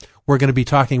hour, we're going to be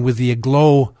talking with the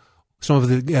Aglow, some of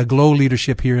the Aglow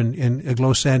leadership here in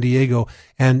Aglow San Diego,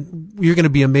 and you're going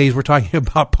to be amazed. We're talking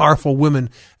about powerful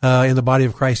women in the body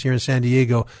of Christ here in San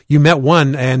Diego. You met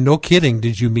one, and no kidding,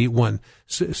 did you meet one,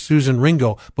 Susan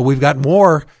Ringo. But we've got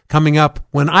more coming up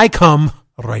when I come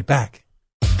right back.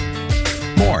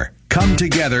 More Come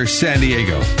Together San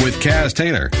Diego with Kaz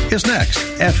Taylor is next.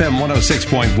 FM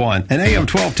 106.1 and AM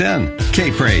 1210.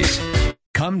 K-Praise.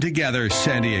 Come Together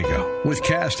San Diego with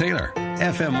Kaz Taylor.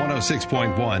 FM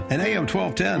 106.1 and AM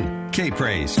 1210.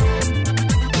 K-Praise.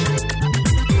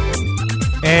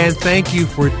 And thank you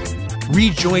for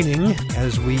rejoining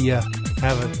as we have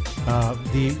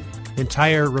the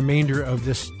entire remainder of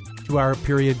this 2-hour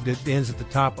period that ends at the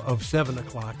top of 7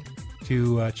 o'clock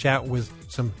to chat with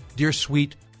some dear,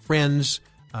 sweet friends,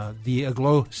 the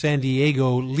Aglow San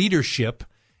Diego leadership.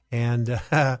 And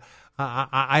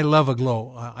I love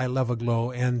Aglow. I love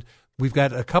Aglow. And we've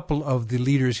got a couple of the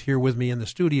leaders here with me in the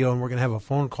studio, and we're going to have a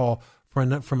phone call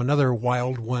from another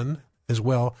wild one as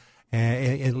well.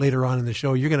 and later on in the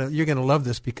show. You're gonna love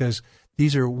this because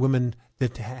these are women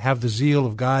that have the zeal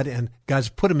of God, and God's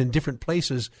put them in different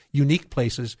places, unique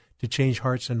places, to change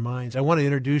hearts and minds. I want to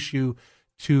introduce you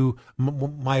to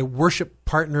my worship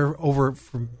partner over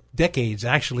for decades,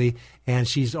 actually, and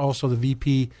she's also the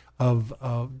VP of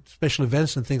special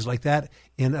events and things like that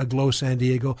in Aglow San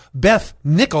Diego. Beth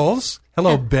Nichols.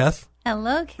 Hello, Beth.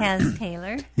 Hello, Kaz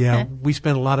Taylor. Yeah, we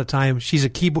spend a lot of time. She's a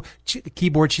keyboard.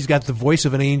 She's got the voice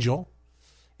of an angel,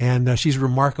 and she's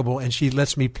remarkable, and she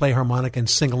lets me play harmonica and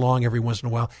sing along every once in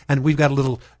a while. And we've got a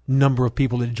little number of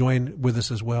people that join with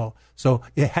us as well. So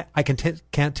I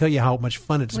can't tell you how much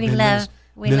fun it's been.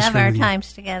 We love our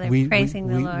times together, praising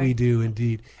the Lord. We do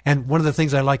indeed. And one of the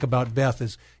things I like about Beth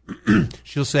is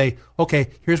she'll say,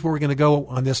 "Okay, here's where we're going to go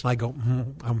on this," and I go,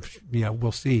 "Yeah,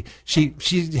 we'll see." She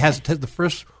has the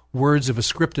first words of a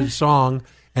scripted song,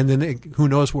 and then who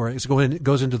knows where it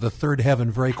goes into the third heaven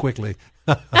very quickly.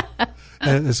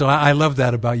 And so I love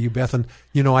that about you, Beth, and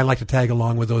I like to tag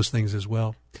along with those things as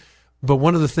well. But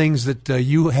one of the things that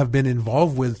you have been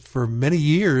involved with for many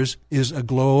years is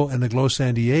Aglow and Aglow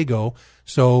San Diego.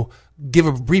 So give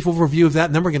a brief overview of that,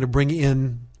 and then we're going to bring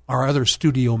in our other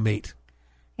studio mate.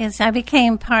 Yes, I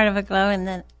became part of Aglow in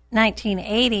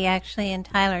 1980, actually, in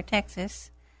Tyler,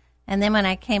 Texas. And then when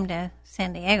I came to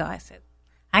San Diego, I said,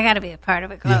 I got to be a part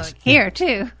of Aglow here,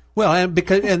 too. Well, and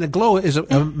Aglow is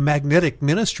a magnetic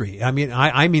ministry. I mean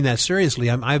that seriously.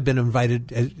 I've been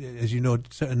invited, as you know,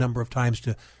 a number of times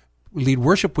to lead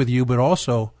worship with you, but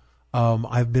also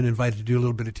I've been invited to do a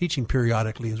little bit of teaching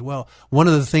periodically as well. One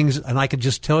of the things, and I could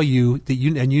just tell you that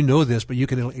you know this, but you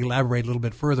can elaborate a little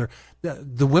bit further.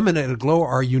 The women at Aglow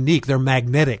are unique. They're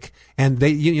magnetic, and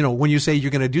they, when you say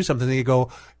you're going to do something, they go,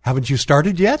 "Haven't you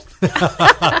started yet?"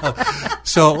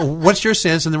 So, what's your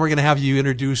sense? And then we're going to have you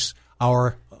introduce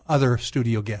our other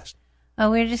studio guest. Oh,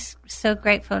 we're just so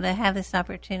grateful to have this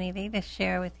opportunity to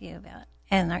share with you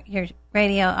about your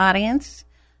radio audience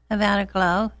about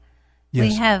Aglow. Yes.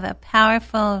 We have a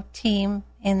powerful team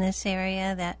in this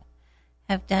area that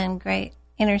have done great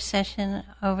intercession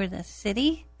over the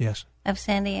city of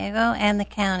San Diego and the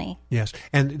county. Yes,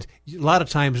 and a lot of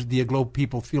times the Aglow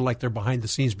people feel like they're behind the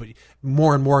scenes, but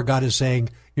more and more God is saying,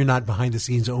 you're not behind the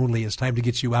scenes only. It's time to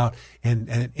get you out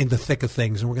and in the thick of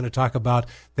things. And we're going to talk about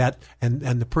that and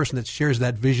the person that shares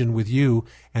that vision with you.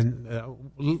 And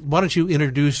why don't you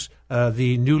introduce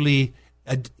the newly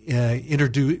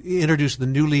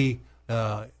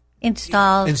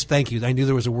installed. Thank you. I knew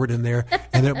there was a word in there,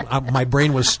 and my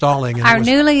brain was stalling. And our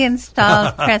newly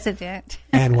installed president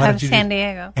of San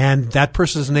Diego. And that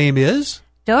person's name is?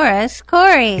 Doris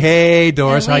Corey. Hey,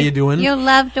 Doris, how you doing? You'll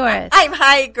love Doris.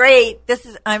 Hi, great.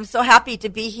 I'm so happy to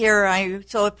be here. I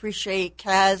so appreciate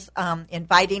Kaz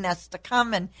inviting us to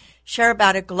come and share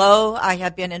about Aglow. I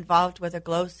have been involved with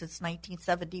Aglow since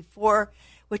 1974.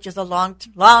 Which is a long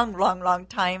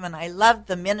time, and I love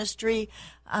the ministry,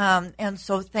 and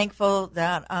so thankful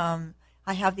that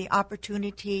I have the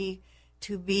opportunity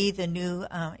to be the new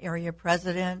area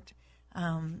president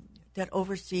that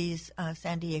oversees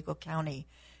San Diego County.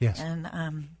 Yes.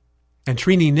 And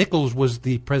Trini Nichols was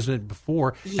the president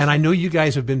before, and I know you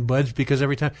guys have been buds because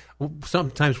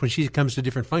sometimes when she comes to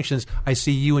different functions, I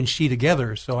see you and she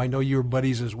together, so I know you're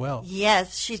buddies as well.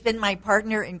 Yes, she's been my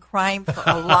partner in crime for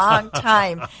a long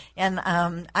time, and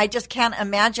I just can't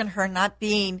imagine her not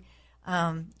being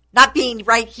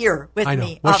right here with me all the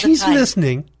time. Well, she's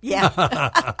listening.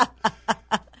 Yeah.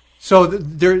 So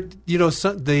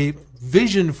the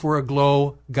vision for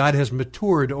Aglow, God has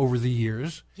matured over the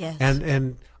years. Yes.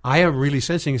 And I am really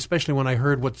sensing, especially when I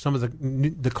heard what some of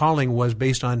the calling was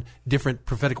based on different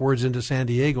prophetic words into San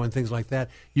Diego and things like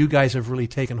that. You guys have really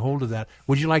taken hold of that.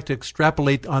 Would you like to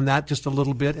extrapolate on that just a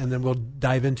little bit, and then we'll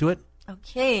dive into it?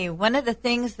 Okay. One of the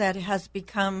things that has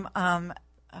become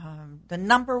the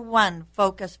number one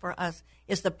focus for us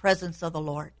is the presence of the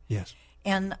Lord. Yes.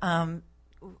 And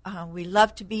we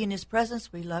love to be in His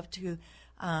presence. We love to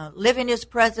live in His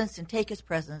presence and take His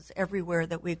presence everywhere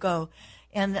that we go.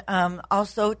 And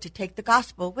also to take the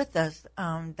gospel with us.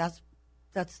 That's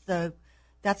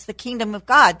the kingdom of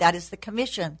God. That is the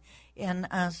commission.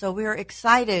 And so we're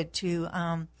excited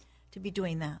to be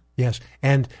doing that. Yes.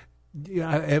 And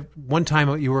at one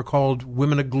time you were called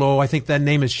Women Aglow. I think that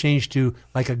name has changed to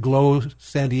like Aglow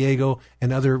San Diego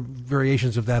and other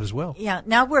variations of that as well. Yeah.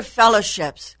 Now we're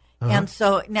fellowships. Uh-huh. And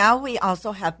so now we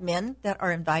also have men that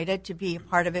are invited to be a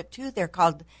part of it too. They're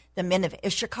called the Men of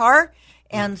Issachar.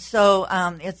 And so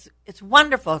it's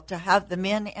wonderful to have the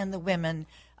men and the women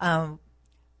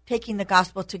taking the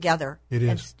gospel together. It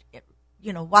is. And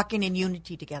walking in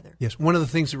unity together. Yes. One of the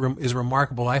things that is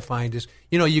remarkable, I find, is,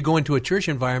 you go into a church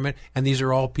environment, and these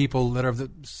are all people that are of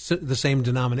the same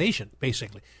denomination,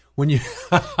 basically. When you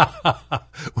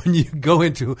go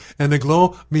into an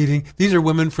Aglow meeting, these are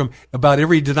women from about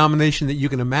every denomination that you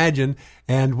can imagine,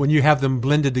 and when you have them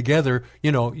blended together,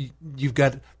 you've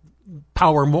got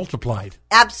power multiplied.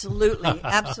 Absolutely,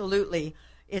 absolutely.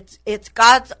 It's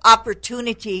God's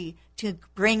opportunity to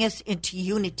bring us into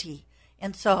unity.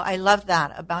 And so I love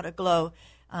that about Aglow,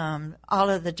 all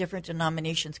of the different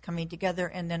denominations coming together,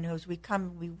 and then as we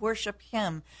come, we worship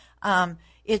Him.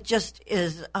 It just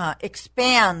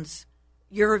expands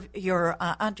your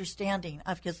understanding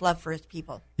of His love for His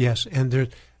people. Yes, and there's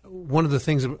one of the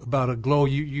things about Aglow,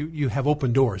 you have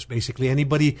open doors. Basically,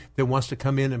 anybody that wants to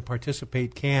come in and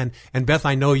participate can. And Beth,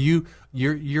 I know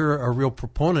you're a real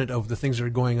proponent of the things that are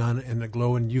going on in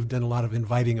Aglow, and you've done a lot of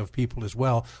inviting of people as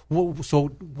well. So,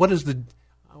 what is the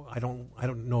I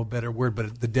don't know a better word,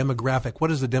 but the demographic.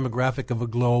 What is the demographic of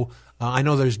Aglow? I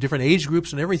know there's different age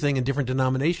groups and everything in different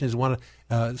denominations. Want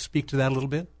to speak to that a little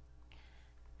bit?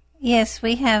 Yes,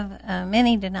 we have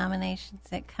many denominations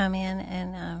that come in,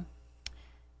 and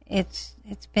it's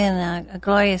been a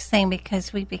glorious thing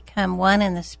because we become one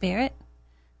in the Spirit,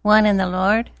 one in the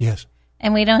Lord. Yes.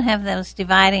 And we don't have those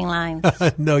dividing lines.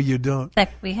 No, you don't.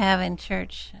 That we have in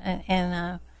church.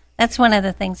 And that's one of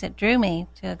the things that drew me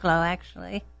to Aglow,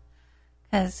 actually.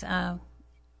 Because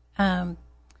in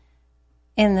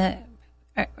the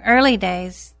early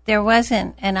days, there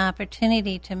wasn't an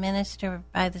opportunity to minister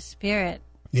by the Spirit.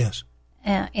 Yes.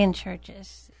 In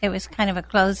churches. It was kind of a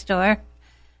closed door.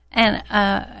 And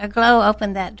Aglow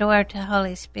opened that door to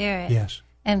Holy Spirit. Yes.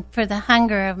 And for the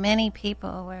hunger of many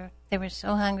people, where they were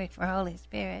so hungry for Holy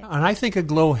Spirit. And I think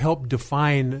Aglow helped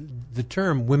define the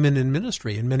term women in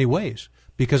ministry in many ways.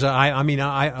 Because, I mean,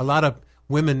 a lot of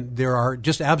women, there are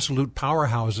just absolute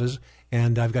powerhouses,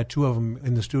 and I've got two of them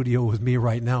in the studio with me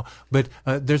right now. But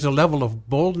there's a level of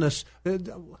boldness.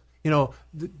 The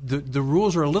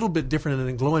rules are a little bit different in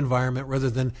an Aglow environment rather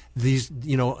than these,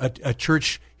 a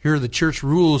church. Here are the church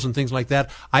rules and things like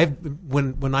that.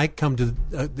 When I come to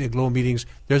the Aglow meetings,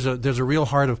 there's a real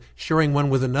heart of sharing one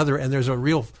with another, and there's a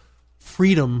real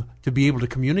freedom to be able to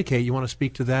communicate. You want to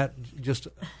speak to that just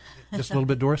a little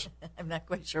bit, Doris? I'm not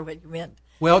quite sure what you meant.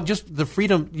 Well, just the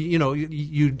freedom,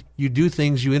 you do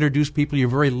things, you introduce people, you're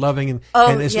very loving, and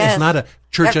it's not a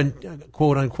church,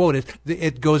 quote unquote.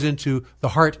 It goes into the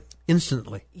heart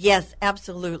instantly. Yes,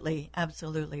 absolutely,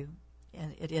 absolutely.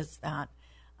 It is that.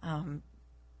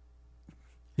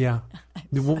 Yeah.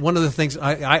 One of the things,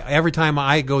 I every time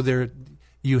I go there,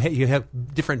 you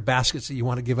have different baskets that you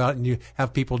want to give out, and you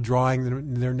have people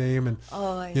drawing their name, and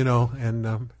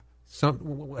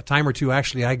a time or two,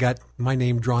 actually, I got my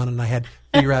name drawn, and I had to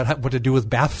figure out what to do with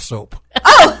bath soap.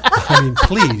 Oh! I mean,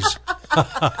 please.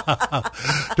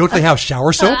 Don't they have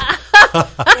shower soap?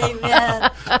 Amen.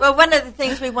 Well, one of the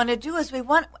things we want to do is we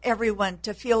want everyone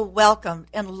to feel welcomed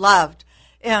and loved.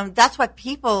 And that's what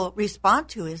people respond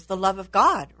to is the love of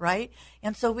God, right?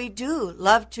 And so we do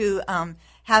love to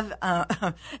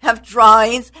have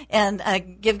drawings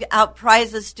and give out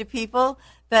prizes to people,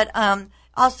 but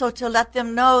also to let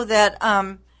them know that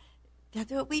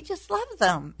we just love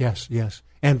them. Yes, yes.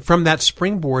 And from that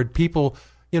springboard, people,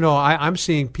 I'm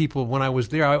seeing people, when I was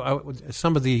there,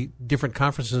 some of the different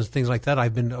conferences and things like that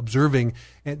I've been observing,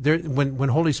 when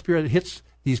Holy Spirit hits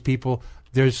these people,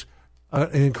 there's an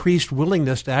increased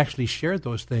willingness to actually share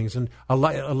those things. And a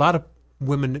lot of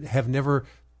women have never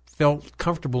felt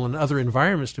comfortable in other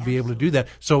environments to be able to do that.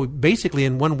 So basically,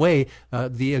 in one way,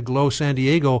 the Aglow San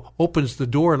Diego opens the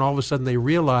door, and all of a sudden they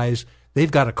realize they've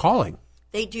got a calling.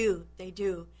 They do.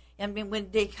 And when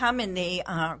they come and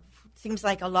seems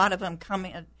like a lot of them come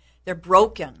in, they're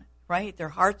broken, right? Their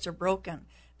hearts are broken.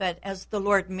 But as the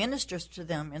Lord ministers to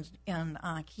them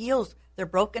and heals their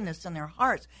brokenness in their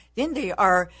hearts, then they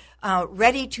are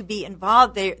ready to be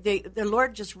involved. The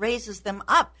Lord just raises them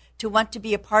up to want to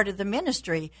be a part of the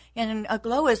ministry. And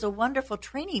Aglow is a wonderful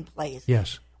training place.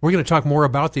 Yes. We're going to talk more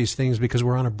about these things because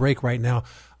we're on a break right now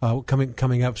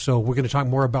coming up. So we're going to talk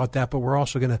more about that, but we're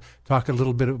also going to talk a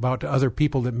little bit about other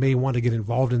people that may want to get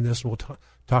involved in this, and we'll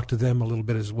talk to them a little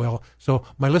bit as well. So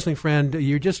my listening friend,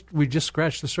 we just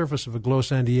scratched the surface of Aglow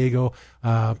San Diego.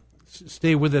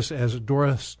 Stay with us as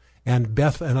Doris and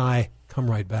Beth and I come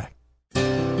right back.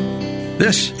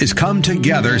 This is Come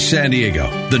Together San Diego,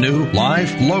 the new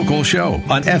live local show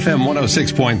on FM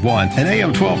 106.1 and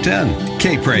AM 1210.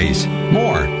 K-Praise.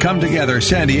 More Come Together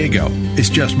San Diego is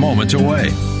just moments away.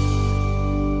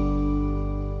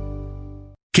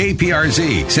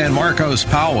 KPRZ, San Marcos,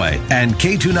 Poway, and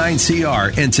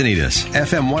K29CR, Encinitas,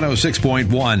 FM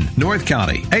 106.1, North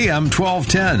County, AM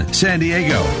 1210, San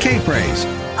Diego, K-Praise.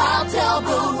 I'll tell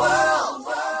the world.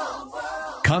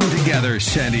 Come Together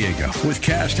San Diego with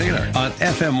Cass Taylor on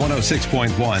FM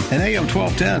 106.1 and AM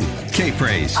 1210,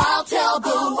 K-Praise. I'll tell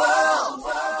the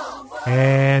world.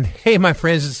 And hey, my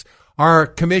friends, it's our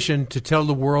commission to tell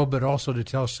the world, but also to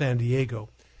tell San Diego.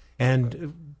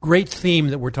 And great theme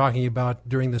that we're talking about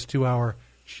during this 2-hour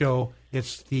show.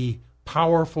 It's the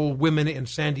powerful women in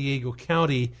San Diego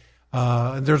County.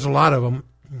 There's a lot of them.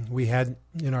 We had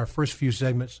in our first few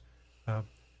segments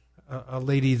a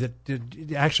lady that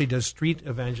actually does street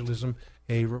evangelism,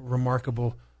 a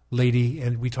remarkable lady,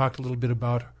 and we talked a little bit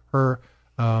about her.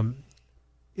 And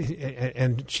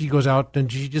she goes out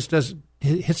and she just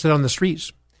hits it on the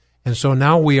streets. And so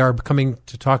now we are coming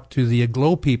to talk to the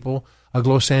Aglow people,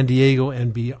 Aglow San Diego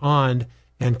and beyond.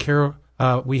 And Carol,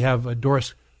 we have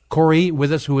Doris Corey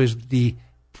with us, who is the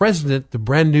president, the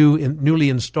brand new, newly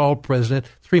installed president,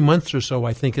 3 months or so,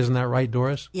 I think. Isn't that right,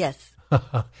 Doris? Yes.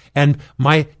 And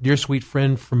my dear sweet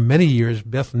friend from many years,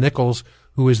 Beth Nichols,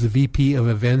 who is the VP of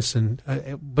events, and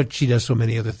but she does so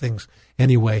many other things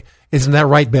anyway. Isn't that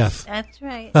right, Beth? That's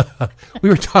right. We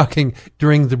were talking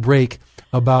during the break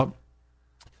about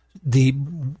the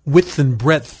width and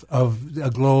breadth of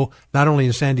Aglow, not only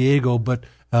in San Diego, but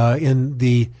in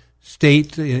the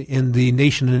state, in the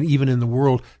nation, and even in the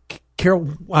world. Carol,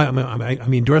 I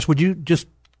mean, Doris, would you just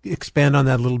expand on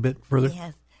that a little bit further?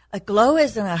 Yes. Aglow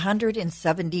is in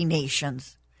 170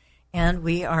 nations, and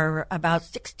we are about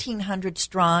 1,600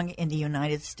 strong in the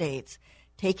United States,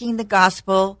 taking the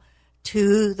gospel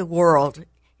to the world.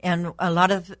 And a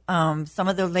lot of some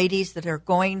of the ladies that are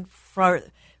going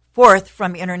forth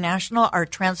from international are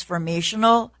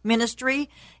transformational ministry,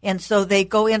 and so they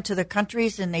go into the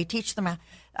countries and they teach them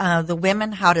the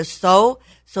women how to sew,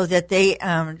 so that they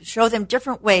show them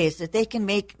different ways that they can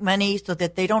make money, so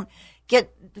that they don't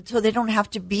have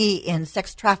to be in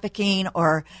sex trafficking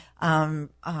or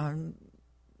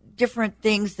different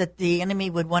things that the enemy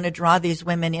would want to draw these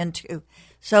women into.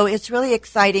 So it's really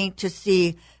exciting to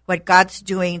see what God's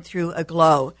doing through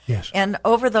Aglow. Yes. And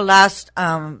over the last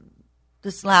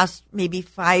this last maybe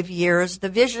 5 years, the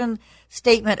vision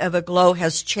statement of Aglow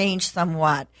has changed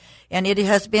somewhat, and it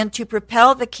has been to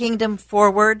propel the kingdom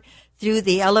forward through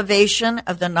the elevation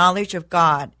of the knowledge of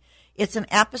God. It's an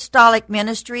apostolic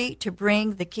ministry to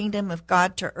bring the kingdom of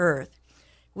God to earth.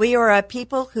 We are a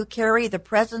people who carry the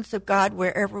presence of God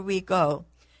wherever we go,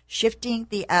 shifting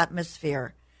the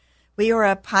atmosphere. We are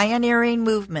a pioneering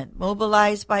movement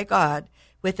mobilized by God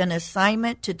with an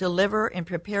assignment to deliver and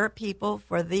prepare people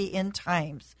for the end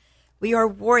times. We are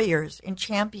warriors and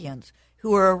champions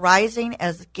who are arising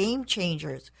as game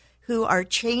changers, who are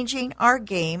changing our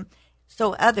game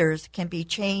so others can be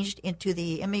changed into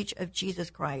the image of Jesus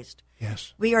Christ.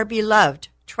 Yes. We are beloved,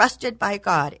 trusted by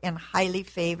God, and highly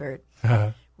favored.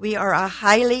 We are a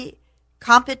highly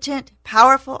competent,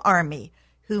 powerful army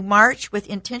who march with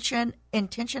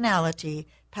intentionality,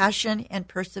 passion, and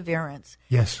perseverance.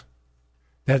 Yes.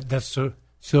 That's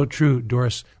so true,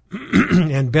 Doris.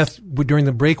 And Beth, during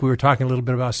the break, we were talking a little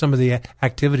bit about some of the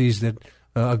activities that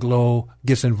Aglow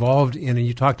gets involved in, and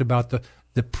you talked about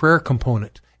the prayer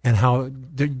component and how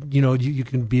you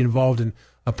can be involved in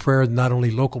a prayer, not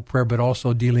only local prayer, but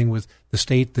also dealing with the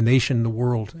state, the nation, the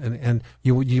world. And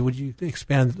would you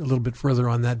expand a little bit further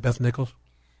on that, Beth Nichols?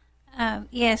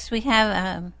 Yes, we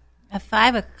have a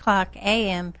 5:00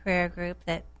 a.m. prayer group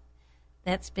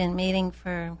that's been meeting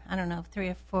for, 3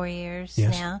 or 4 years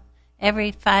now.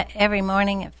 Every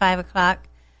morning at 5:00,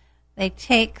 they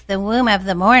take the womb of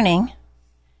the morning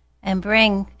and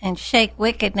bring and shake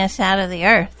wickedness out of the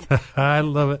earth. I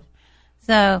love it.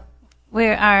 So we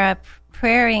are a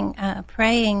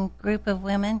praying group of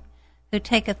women who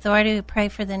take authority, who pray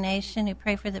for the nation, who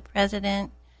pray for the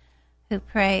president, who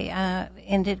pray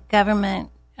into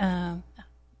government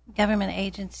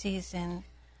agencies, and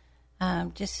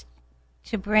just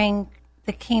to bring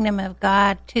the kingdom of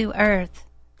God to earth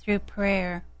through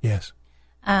prayer. Yes.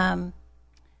 And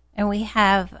we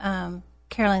have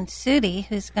Carolyn Sudi,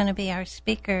 who's going to be our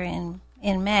speaker in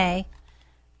May,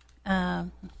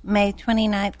 May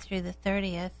 29th through the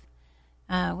 30th.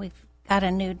 We've got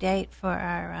a new date for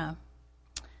our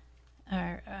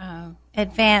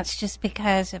advance just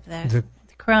because of the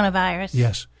coronavirus.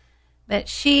 Yes. But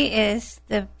she is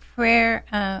the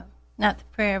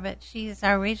but she is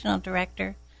our regional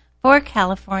director for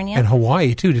California. And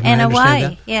Hawaii, too, didn't I understand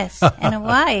that? Yes, and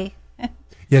Hawaii.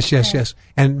 Yes.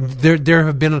 And there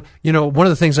have been, one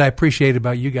of the things I appreciate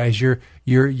about you guys, your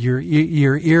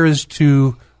ears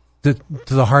to to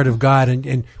the heart of God,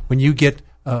 and when you get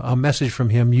a message from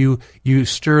Him, you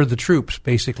stir the troops,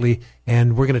 basically,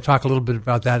 and we're going to talk a little bit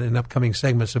about that in upcoming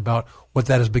segments about what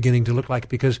that is beginning to look like,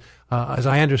 because as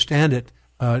I understand it,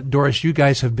 Doris, you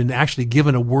guys have been actually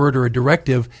given a word or a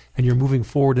directive, and you're moving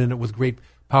forward in it with great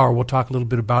power. We'll talk a little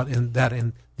bit about that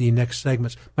in the next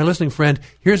segments. My listening friend,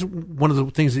 here's one of the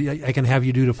things that I can have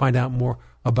you do to find out more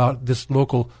about this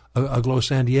local Aglow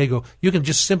San Diego. You can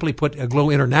just simply put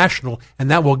Aglow International, and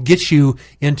that will get you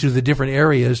into the different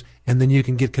areas, and then you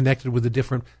can get connected with the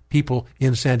different people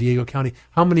in San Diego County.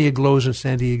 How many Aglows in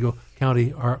San Diego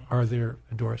County are there,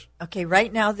 Doris? Okay,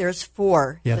 right now there's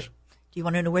 4. Yes. Do you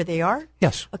want to know where they are?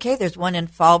 Yes. Okay, there's one in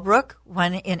Fallbrook,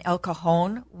 one in El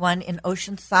Cajon, one in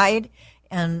Oceanside,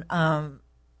 and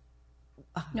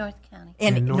North County.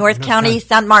 In North County,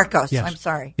 San Marcos. Yes. I'm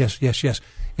sorry. Yes.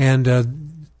 And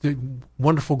the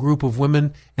wonderful group of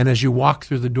women, and as you walk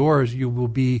through the doors, you will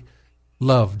be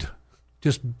loved,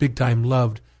 just big time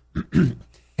loved.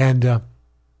 And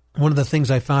one of the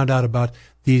things I found out about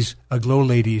these Aglow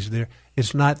ladies, they're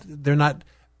not.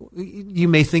 You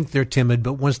may think they're timid,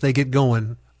 but once they get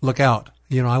going, look out.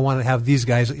 I want to have these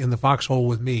guys in the foxhole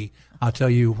with me. I'll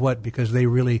tell you what, because they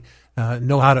really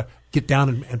know how to get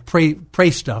down and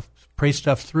pray stuff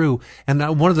through.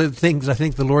 And one of the things I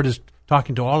think the Lord is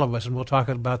talking to all of us, and we'll talk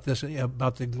about this,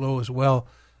 about the Aglow as well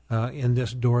in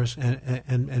this, Doris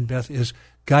and Beth, is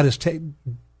God is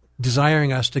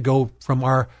desiring us to go from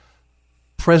our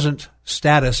present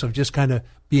status of just kind of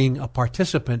being a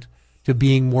participant to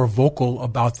being more vocal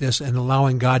about this and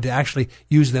allowing God to actually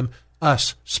use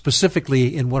us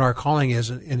specifically in what our calling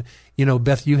is. And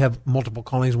Beth, you have multiple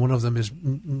callings. One of them is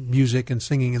music and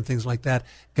singing and things like that.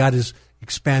 God is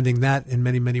expanding that in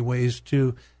many, many ways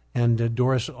too. And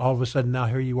Doris, all of a sudden now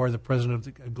here you are, the president of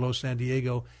the Aglow San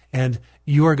Diego, and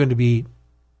you are going to be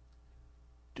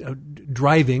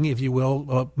driving, if you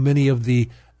will, many of the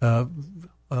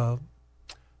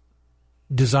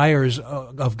desires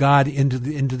of God into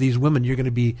these women. You're going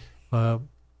to be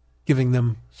giving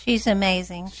them. She's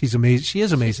amazing. She's amazing. She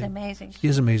is amazing. She's amazing. She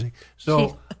is amazing.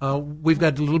 So we've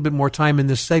got a little bit more time in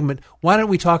this segment. Why don't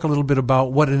we talk a little bit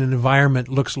about what an environment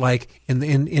looks like in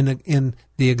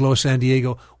the Aglow San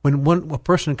Diego when a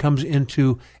person comes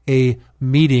into a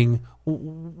meeting?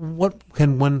 What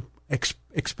can one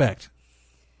expect?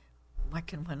 What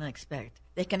can one expect?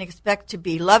 They can expect to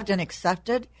be loved and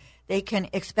accepted. They can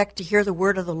expect to hear the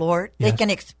word of the Lord. Yes. They can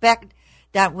expect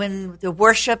that when the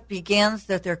worship begins,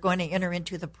 that they're going to enter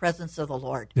into the presence of the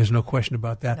Lord. There's no question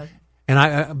about that. No.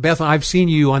 And Beth, I've seen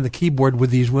you on the keyboard with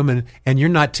these women, and you're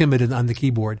not timid on the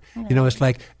keyboard. No. It's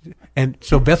like, and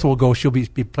so Beth will go. She'll be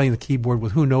playing the keyboard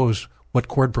with who knows what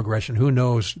chord progression. Who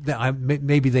knows?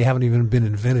 Maybe they haven't even been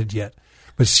invented yet.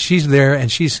 But she's there,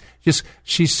 and she's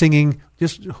singing.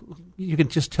 You can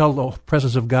just tell the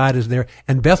presence of God is there.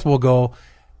 And Beth will go,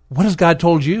 what has God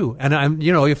told you? And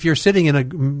if you're sitting in a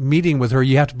meeting with her,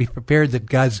 you have to be prepared that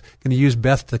God's going to use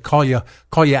Beth to call you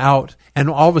out. And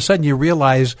all of a sudden you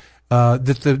realize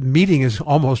that the meeting is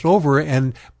almost over,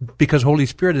 and because Holy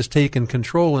Spirit has taken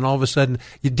control, and all of a sudden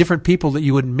different people that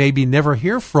you would maybe never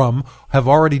hear from have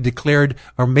already declared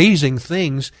amazing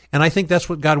things. And I think that's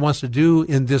what God wants to do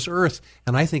in this earth.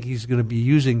 And I think He's going to be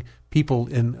using people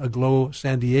in Aglow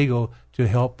San Diego to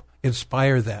help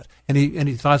inspire that.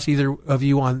 Any thoughts, either of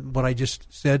you, on what I just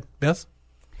said, Beth?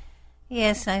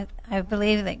 Yes, I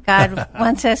believe that God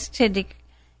wants us to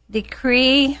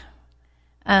decree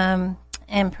and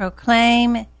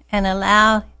proclaim and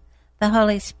allow the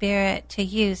Holy Spirit to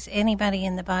use anybody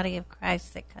in the body of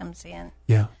Christ that comes in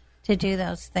to do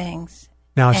those things.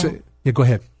 Now, go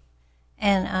ahead.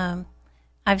 And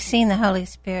I've seen the Holy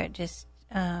Spirit just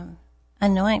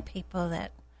anoint people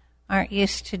that aren't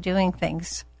used to doing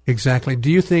things. Exactly.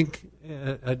 Do you think,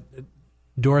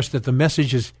 Doris, that the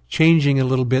message is changing a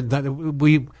little bit? That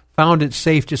we found it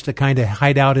safe just to kind of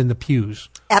hide out in the pews.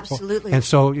 Absolutely. And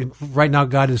so right now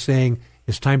God is saying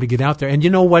it's time to get out there. And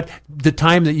you know what? The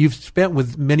time that you've spent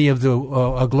with many of the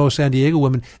Aglow San Diego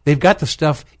women, they've got the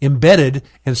stuff embedded,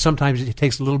 and sometimes it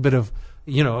takes a little bit of,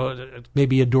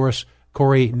 maybe a Doris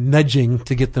Corey nudging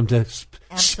to get them to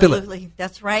spill it. Absolutely.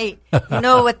 That's right. You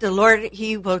know what? The Lord,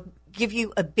 He will give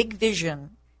you a big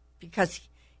vision, because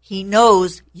He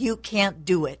knows you can't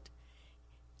do it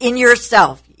in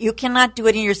yourself. You cannot do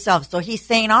it in yourself. So He's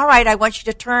saying, all right, I want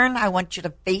you to turn. I want you to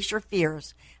face your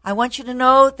fears. I want you to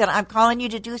know that I'm calling you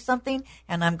to do something,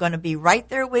 and I'm going to be right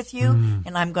there with you,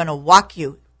 and I'm going to walk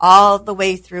you all the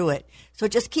way through it. So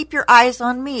just keep your eyes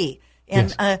on me.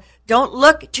 And don't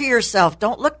look to yourself.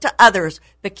 Don't look to others,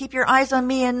 but keep your eyes on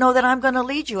me and know that I'm going to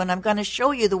lead you, and I'm going to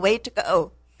show you the way to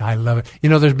go. I love it. You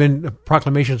know, there's been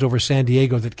proclamations over San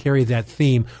Diego that carry that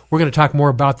theme. We're going to talk more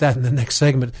about that in the next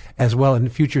segment as well, in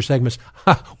future segments.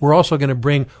 We're also going to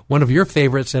bring one of your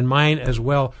favorites and mine as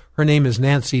well. Her name is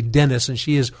Nancy Dennis, and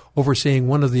she is overseeing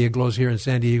one of the aglows here in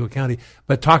San Diego County.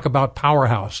 But talk about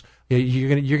powerhouse. You're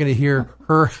going to hear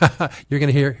her. You're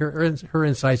going to hear her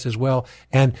insights as well.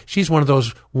 And she's one of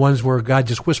those ones where God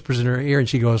just whispers in her ear, and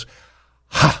she goes,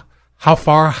 "Ha! How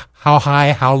far? How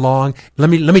high? How long? Let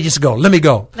me just go. Let me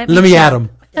go. Let me at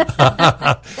him."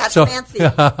 That's Nancy.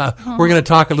 We're going to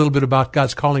talk a little bit about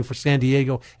God's calling for San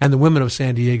Diego and the women of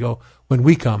San Diego when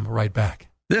we come right back.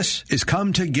 This is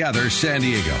Come Together San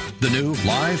Diego, the new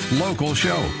live local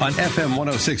show on FM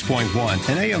 106.1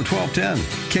 and AM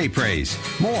 1210. K-Praise.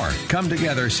 More Come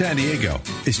Together San Diego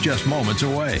is just moments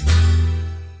away.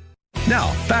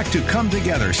 Now, back to Come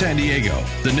Together San Diego,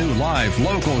 the new live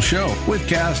local show with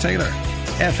Kaz Taylor.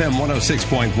 FM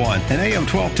 106.1 and AM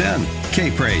 1210.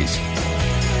 K-Praise.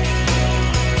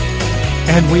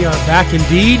 And we are back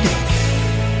indeed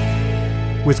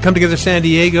with Come Together San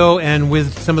Diego and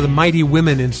with some of the mighty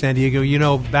women in San Diego. You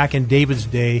know, back in David's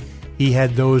day, he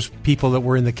had those people that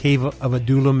were in the cave of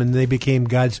Adullam, and they became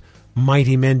God's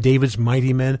mighty men, David's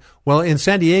mighty men. Well, in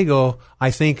San Diego, I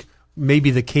think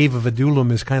maybe the cave of Adullam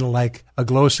is kind of like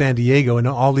Aglow San Diego, and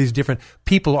all these different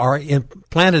people are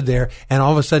planted there, and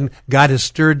all of a sudden God has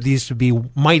stirred these to be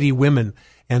mighty women.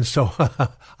 And so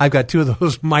I've got two of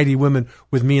those mighty women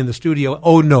with me in the studio.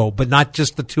 Oh, no, but not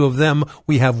just the two of them.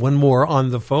 We have one more on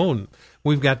the phone.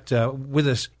 We've got with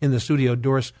us in the studio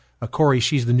Doris Corey.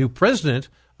 She's the new president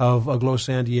of Aglow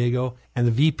San Diego and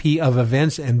the VP of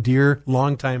events and dear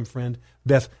longtime friend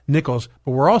Beth Nichols.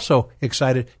 But we're also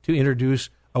excited to introduce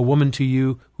a woman to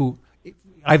you who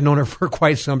I've known her for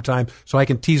quite some time, so I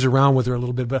can tease around with her a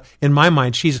little bit. But in my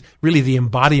mind, she's really the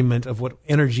embodiment of what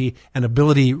energy and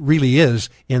ability really is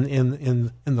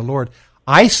in the Lord.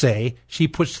 I say she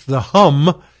puts the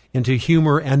hum into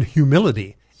humor and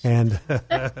humility. And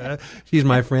she's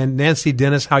my friend, Nancy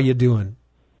Dennis. How you doing?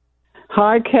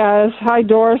 Hi, Kaz. Hi,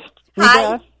 Doris.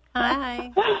 Hi.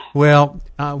 Hi. Well,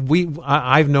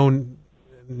 I've known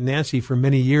Nancy for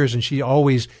many years, and she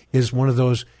always is one of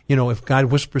those, you know, if God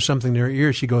whispers something in her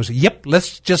ear, she goes, "Yep,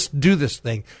 let's just do this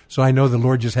thing." So I know the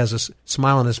Lord just has a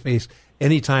smile on his face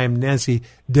anytime Nancy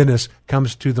Dennis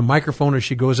comes to the microphone or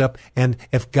she goes up. And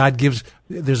if God gives,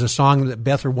 there's a song that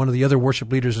Beth or one of the other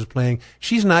worship leaders is playing,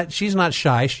 she's not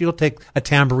shy. She'll take a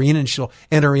tambourine and she'll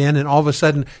enter in, and all of a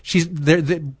sudden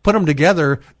they put them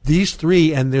together, these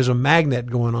three, and there's a magnet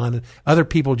going on, and other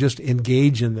people just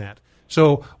engage in that.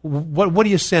 So what do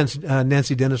you sense,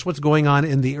 Nancy Dennis? What's going on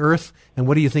in the earth, and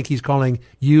what do you think he's calling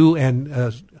you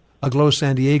and Aglow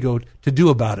San Diego to do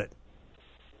about it?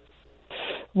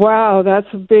 Wow, that's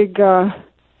a big.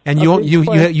 And you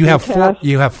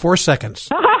have 4 seconds.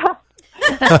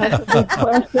 That's a big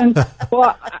question.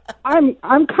 Well,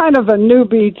 I'm kind of a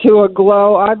newbie to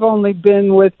Aglow. I've only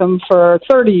been with them for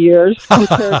 30 years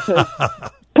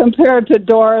compared to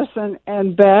Doris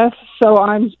and Beth. So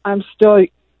I'm still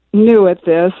new at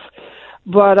this,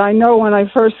 but I know when I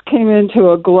first came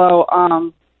into Aglow,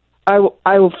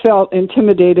 I felt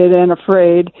intimidated and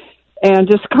afraid, and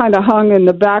just kind of hung in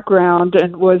the background,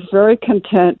 and was very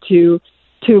content to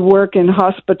work in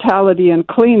hospitality and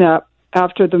cleanup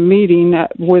after the meeting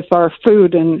with our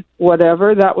food and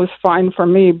whatever. That was fine for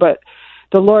me, but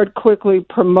the Lord quickly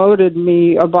promoted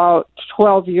me about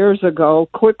 12 years ago,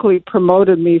 quickly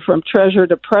promoted me from treasurer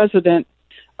to president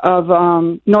of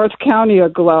North County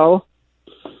Aglow,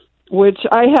 which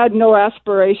I had no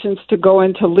aspirations to go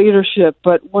into leadership,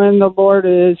 but when the Lord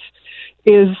is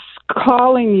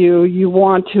calling you, you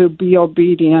want to be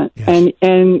obedient. Yes.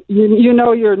 And you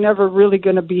know you're never really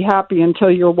going to be happy until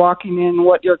you're walking in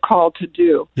what you're called to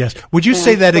do. Yes. Would you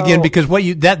say that again? Because what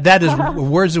that is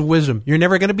words of wisdom. You're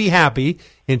never going to be happy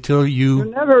until you're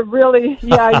never really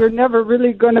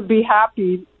going to be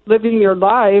happy living your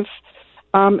life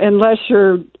unless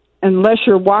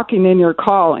you're walking in your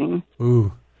calling.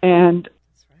 Ooh. And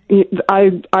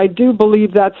I do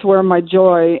believe that's where my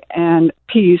joy and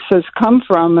peace has come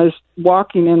from, is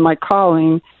walking in my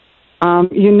calling.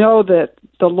 You know that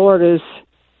the Lord is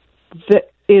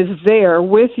there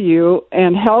with you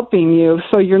and helping you,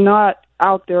 so you're not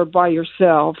out there by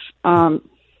yourself.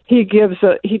 He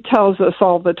tells us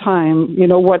all the time, you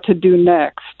know, what to do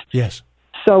next. Yes.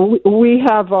 So we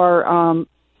have our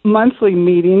monthly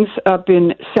meetings up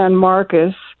in San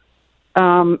Marcos,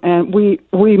 and we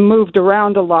moved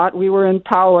around a lot. We were in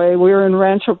Poway, we were in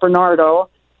Rancho Bernardo,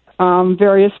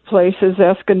 various places,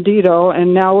 Escondido,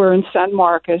 and now we're in San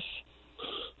Marcos.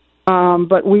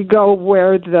 But we go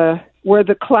where the where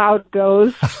the cloud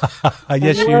goes.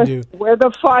 Yes, you do. Where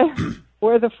the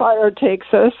fire takes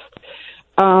us.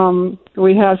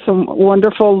 We have some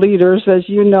wonderful leaders, as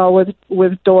you know,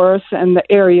 with Doris and the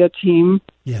area team.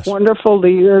 Yes. Wonderful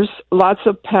leaders, lots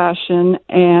of passion,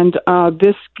 and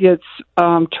this gets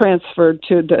transferred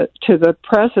to the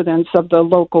presidents of the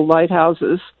local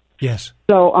lighthouses. Yes.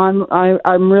 So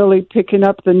I'm really picking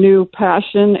up the new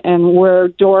passion and where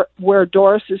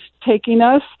Doris is taking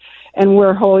us, and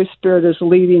where Holy Spirit is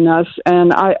leading us.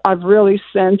 And I've really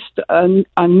sensed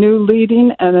a new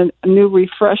leading and a new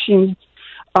refreshing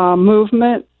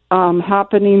movement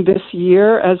happening this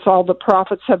year, as all the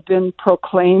prophets have been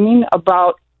proclaiming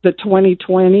about the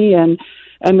 2020 and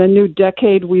the new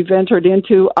decade we've entered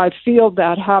into. I feel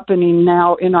that happening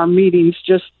now in our meetings.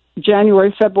 Just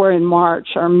January, February, and March,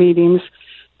 our meetings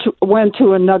went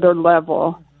to another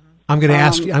level. I'm going to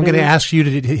ask. I'm going to ask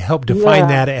you to help define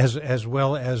that as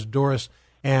well as Doris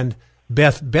and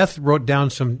Beth. Beth wrote down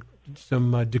some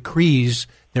decrees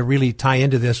that really tie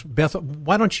into this. Beth,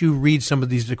 why don't you read some of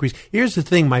these decrees? Here's the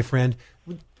thing, my friend.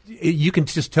 You can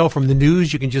just tell from the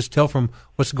news. You can just tell from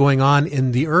what's going on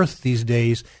in the earth these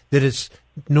days that it's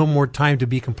no more time to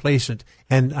be complacent.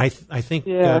 And I think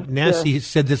Nancy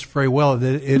said this very well,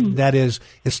 that is,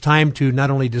 it's time to not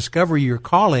only discover your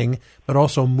calling, but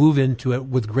also move into it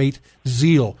with great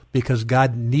zeal, because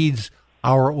God needs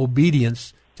our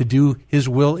obedience to do His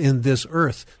will in this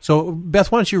earth. So, Beth,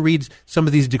 why don't you read some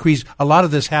of these decrees? A lot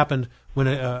of this happened when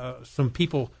some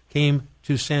people came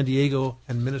to San Diego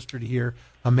and ministered here,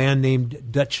 a man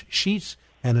named Dutch Sheets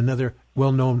and another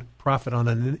well-known prophet on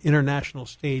an international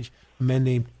stage, a man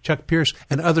named Chuck Pierce,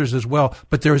 and others as well.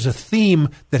 But there is a theme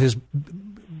that is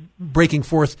breaking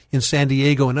forth in San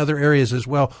Diego and other areas as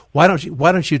well. Why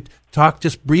don't you talk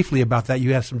just briefly about that?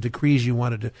 You have some decrees you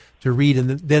wanted to read,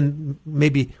 and then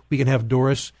maybe we can have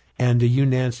Doris and you,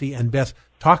 Nancy, and Beth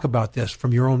talk about this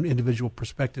from your own individual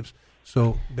perspectives.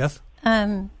 So, Beth?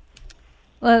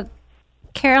 Well,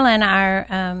 Carolyn,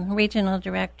 our regional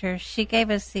director, she gave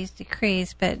us these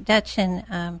decrees, but Dutch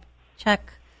and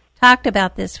Chuck talked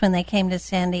about this when they came to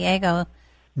San Diego.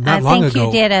 Not long ago.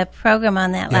 You did a program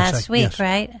on that last week,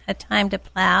 right? A Time to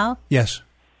Plow. Yes.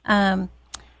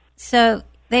 So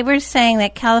they were saying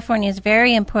that California is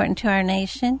very important to our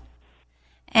nation,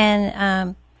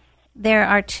 and there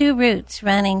are two routes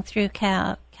running through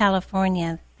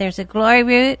California. There's a glory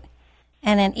route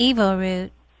and an evil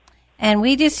route. And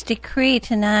we just decree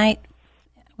tonight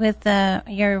with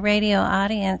your radio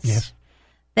audience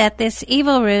that this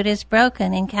evil route is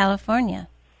broken in California.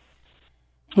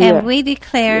 And we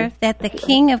declare that the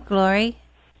King of Glory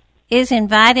is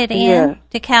invited in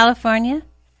to California.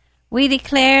 We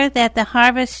declare that the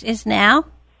harvest is now.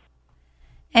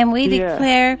 And we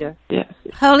declare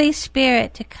Holy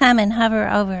Spirit to come and hover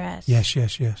over us. Yes.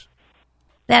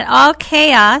 That all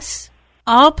chaos,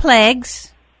 all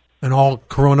plagues, and all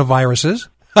coronaviruses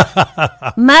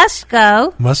must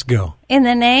go. Must go. In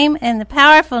the name and the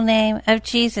powerful name of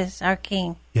Jesus, our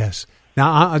King. Yes.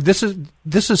 Now, this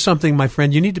is something, my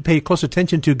friend, you need to pay close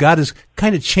attention to. God is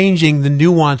kind of changing the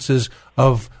nuances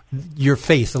of your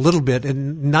faith a little bit,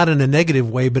 and not in a negative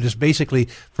way, but it's basically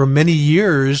for many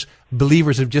years,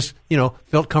 believers have just,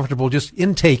 felt comfortable just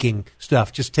taking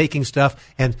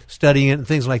stuff and studying it and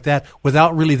things like that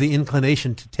without really the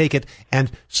inclination to take it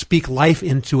and speak life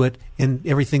into it in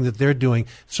everything that they're doing.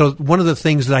 So one of the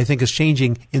things that I think is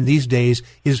changing in these days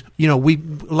is, a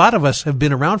lot of us have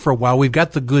been around for a while. We've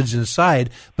got the goods inside,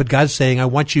 but God's saying, I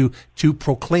want you to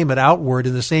proclaim it outward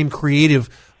in the same creative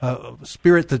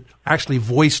spirit that actually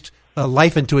voiced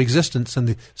life into existence, and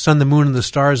the sun, the moon, and the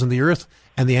stars, and the earth,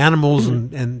 and the animals,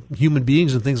 and human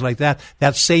beings, and things like that.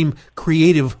 That same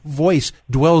creative voice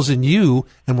dwells in you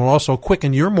and will also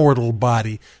quicken your mortal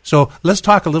body. So let's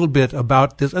talk a little bit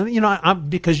about this. And,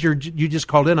 because you just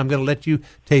called in, I'm going to let you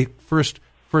take first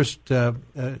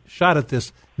shot at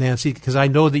this, Nancy, because I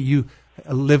know that you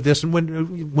live this. And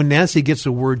when Nancy gets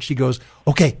a word, she goes,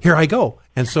 "Okay, here I go."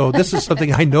 And so this is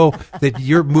something I know that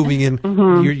you're moving in.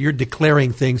 You're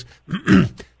declaring things.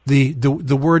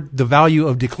 The word, the value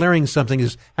of declaring something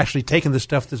is actually taking the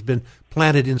stuff that's been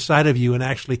planted inside of you and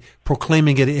actually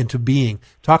proclaiming it into being.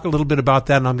 Talk a little bit about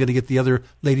that, and I'm going to get the other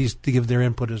ladies to give their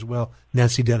input as well.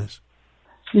 Nancy Dennis.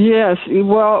 Yes.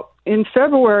 Well, in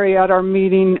February at our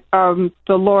meeting, the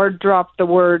Lord dropped the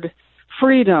word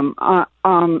freedom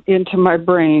into my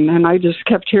brain, and I just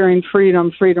kept hearing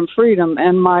freedom, freedom, freedom.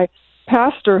 And my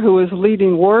pastor, who was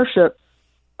leading worship,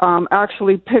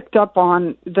 actually picked up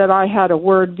on that I had a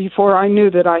word before I knew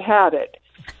that I had it.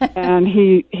 And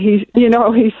he's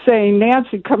saying,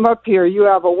 Nancy, come up here. You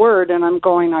have a word. And I'm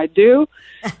going, I do.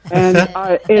 And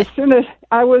as soon as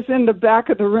I was in the back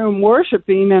of the room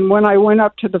worshiping, and when I went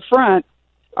up to the front,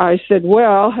 I said,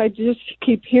 well, I just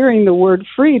keep hearing the word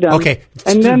freedom. Okay,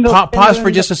 and then pause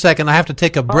for just a second. I have to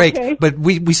take a break. Okay. But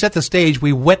we set the stage.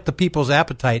 We whet the people's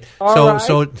appetite.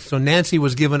 So Nancy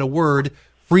was given a word,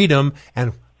 freedom,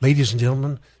 and ladies and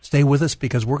gentlemen, stay with us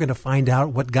because we're going to find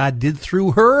out what God did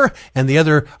through her and the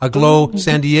other Aglow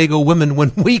San Diego women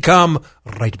when we come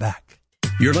right back.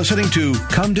 You're listening to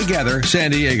Come Together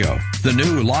San Diego, the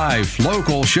new live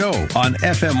local show on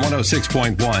FM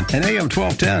 106.1 and AM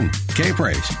 1210.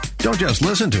 K-Praise. Don't just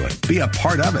listen to it. Be a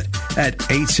part of it at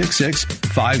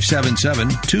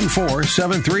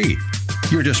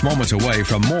 866-577-2473. You're just moments away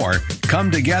from more Come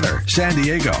Together San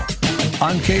Diego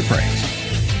on K-Praise.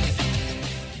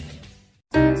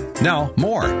 Now,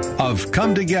 more of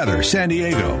Come Together San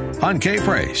Diego on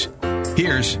K-Praise.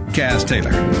 Here's Kaz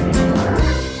Taylor.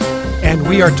 And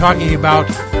we are talking about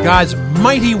God's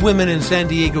mighty women in San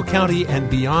Diego County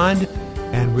and beyond.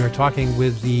 And we're talking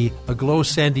with the Aglow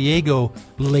San Diego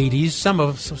ladies, some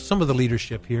of the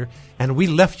leadership here. And we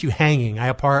left you hanging. I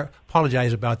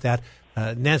apologize about that.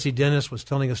 Nancy Dennis was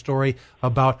telling a story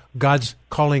about God's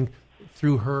calling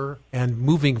through her and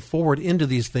moving forward into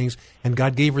these things, and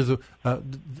God gave her the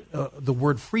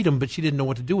word freedom, but she didn't know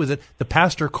what to do with it. The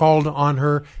pastor called on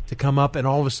her to come up, and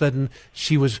all of a sudden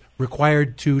she was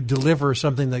required to deliver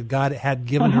something that God had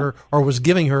given her or was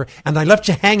giving her, and I left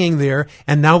you hanging there,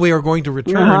 and now we are going to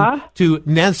return to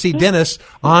Nancy Dennis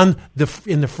in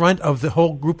the front of the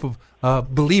whole group of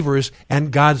believers,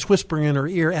 and God's whispering in her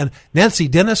ear. And Nancy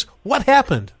Dennis, what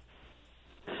happened?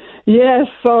 Yes,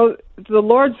 so the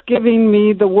Lord's giving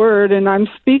me the word, and I'm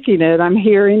speaking it. I'm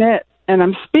hearing it, and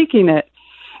I'm speaking it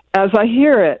as I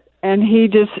hear it. And he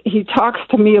talks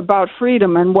to me about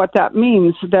freedom and what that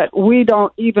means, that we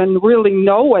don't even really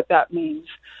know what that means.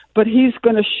 But he's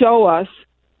going to show us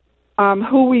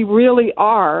who we really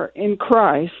are in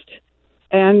Christ.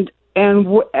 And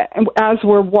as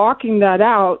we're walking that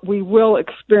out, we will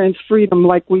experience freedom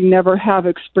like we never have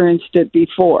experienced it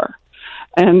before.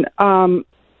 And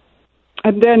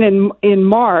then in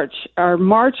March, our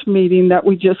March meeting that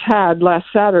we just had last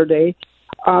Saturday,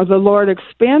 the Lord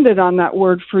expanded on that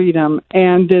word freedom.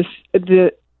 And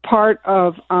the part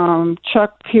of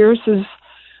Chuck Pierce's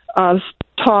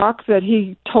talk that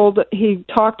he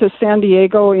talked to San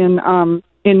Diego in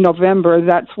November,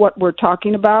 that's what we're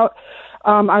talking about.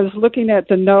 I was looking at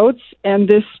the notes, and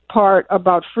this part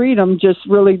about freedom just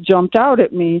really jumped out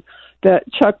at me. That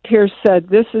Chuck Pierce said,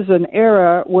 this is an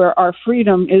era where our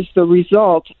freedom is the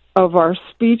result of our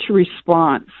speech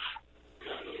response.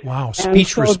 Wow,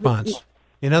 speech response.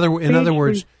 In other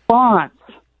words, response.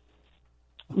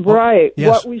 Right, yes.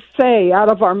 What we say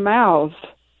out of our mouths.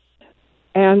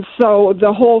 And so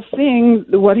the whole thing,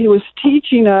 what he was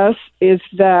teaching us is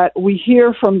that we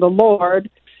hear from the Lord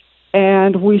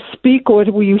and we speak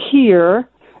what we hear,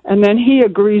 and then he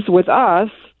agrees with us,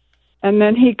 and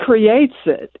then he creates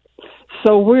it.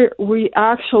 So we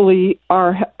actually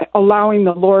are allowing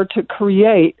the Lord to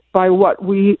create by what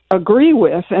we agree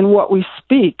with and what we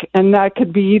speak, and that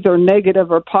could be either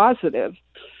negative or positive.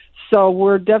 So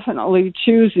we're definitely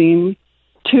choosing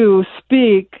to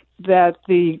speak that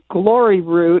the glory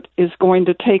root is going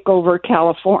to take over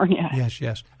California.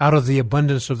 Yes. Out of the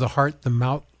abundance of the heart,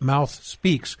 the mouth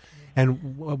speaks.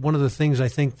 And one of the things I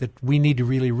think that we need to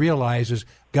really realize is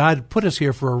God put us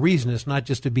here for a reason. It's not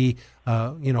just to be,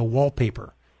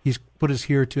 wallpaper. He's put us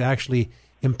here to actually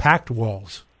impact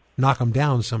walls, knock them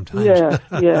down sometimes.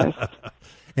 Yes.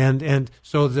 And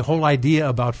so the whole idea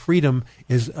about freedom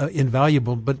is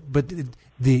invaluable, but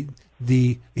the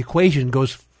equation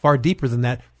goes far deeper than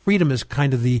that. Freedom is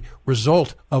kind of the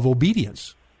result of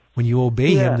obedience. When you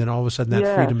obey him, then all of a sudden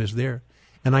that freedom is there.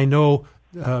 And I know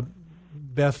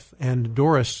Beth and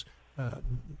Doris.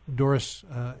 Doris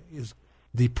is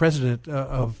the president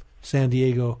of San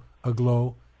Diego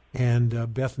Aglow,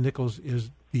 and Beth Nichols is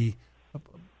the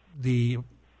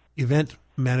event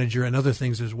manager and other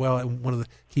things as well, and one of the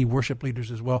key worship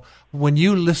leaders as well. When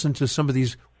you listen to some of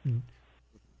these,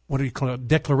 what do you call it,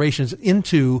 declarations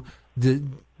into the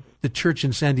church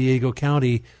in San Diego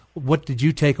County, what did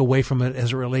you take away from it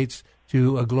as it relates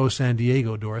to Aglow San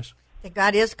Diego, Doris? That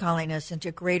God is calling us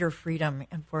into greater freedom,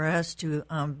 and for us to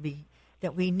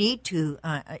that we need to,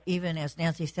 even as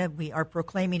Nancy said, we are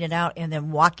proclaiming it out and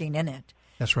then walking in it.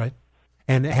 That's right.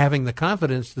 And having the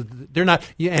confidence that they're not,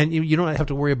 and you don't have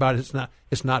to worry about it.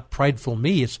 It's not prideful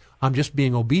me. I'm just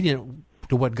being obedient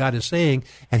to what God is saying.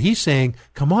 And he's saying,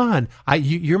 come on,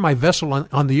 you're my vessel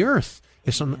on the earth.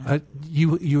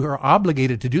 You are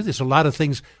obligated to do this. A lot of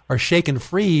things are shaken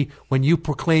free when you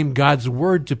proclaim God's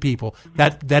word to people.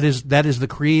 That is the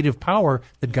creative power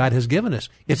that God has given us.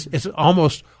 It's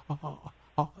almost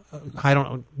I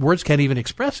don't know, words can't even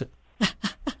express it.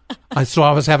 So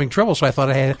I was having trouble, so I thought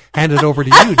I hand it over to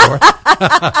you, Dora.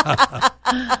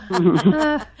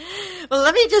 Well,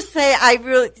 let me just say,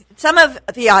 some of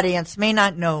the audience may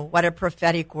not know what a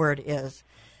prophetic word is,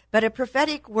 but a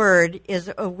prophetic word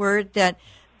is a word that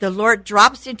the Lord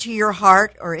drops into your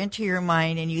heart or into your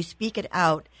mind, and you speak it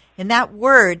out, and that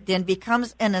word then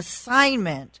becomes an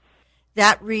assignment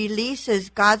that releases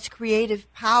God's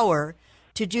creative power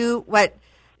to do what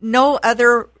no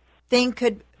other thing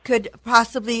could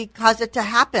possibly cause it to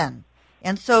happen.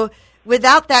 And so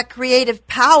without that creative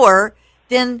power,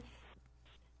 then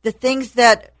the things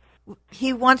that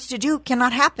he wants to do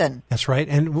cannot happen. That's right.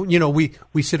 And,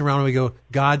 we sit around and we go,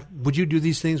 God, would you do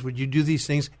these things? Would you do these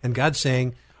things? And God's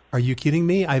saying, are you kidding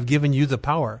me? I've given you the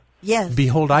power. Yes.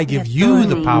 Behold, I give you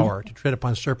the power to tread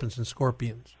upon serpents and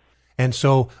scorpions. And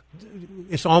so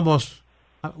it's almost,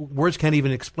 words can't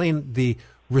even explain the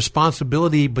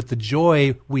responsibility, but the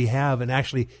joy we have in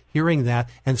actually hearing that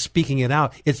and speaking it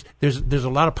out. There's a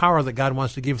lot of power that God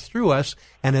wants to give through us,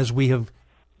 and as we have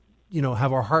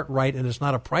our heart right, and it's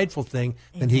not a prideful thing,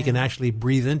 then He can actually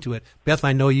breathe into it. Beth,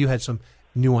 I know you had some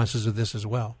nuances of this as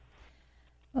well.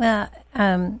 Well,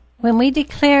 when we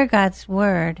declare God's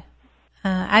word,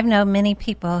 I've known many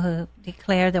people who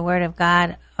declare the word of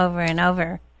God over and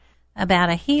over about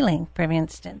a healing, for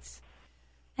instance,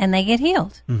 and they get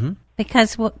healed. Mm-hmm.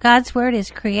 Because God's word is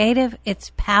creative,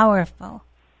 it's powerful.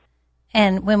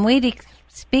 And when we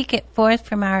speak it forth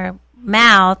from our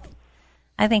mouth,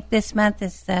 I think this month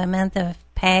is the month of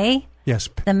Pey. Yes.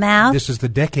 The mouth. This is the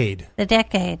decade. The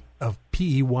decade. Of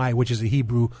P-E-Y, which is a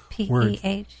Hebrew word.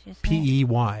 P-E-H.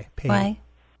 P-E-Y. Pey.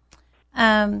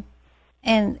 And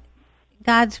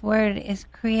God's word is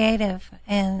creative.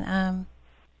 And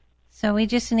so we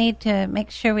just need to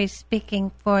make sure we're speaking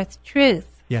forth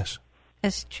truth. Yes.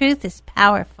 Because truth is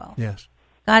powerful. Yes.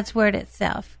 God's word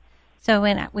itself. So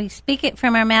when we speak it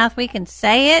from our mouth, we can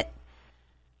say it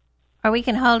or we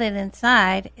can hold it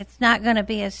inside. It's not going to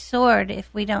be a sword if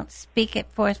we don't speak it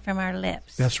forth from our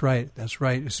lips. That's right. That's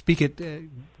right. Speak it.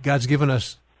 God's given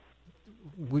us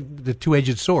the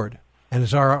two-edged sword, and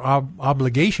it's our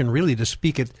obligation really to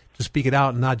speak it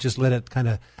out and not just let it kind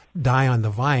of die on the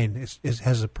vine. It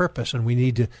has a purpose, and we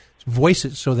need to voice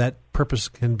it so that purpose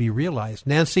can be realized.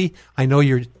 Nancy, I know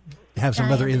you have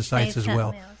some other insights as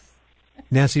well.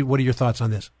 Nancy, what are your thoughts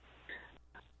on this?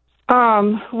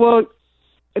 Well,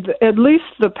 at least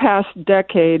the past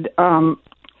decade,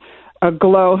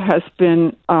 Glow has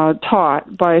been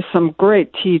taught by some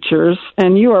great teachers,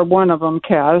 and you are one of them,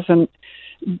 Kaz, and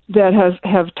that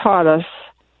have taught us.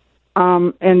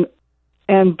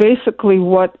 And basically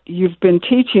what you've been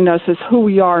teaching us is who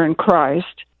we are in Christ.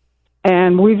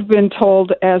 And we've been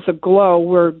told as a Glow,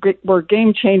 we're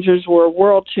game changers, we're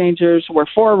world changers, we're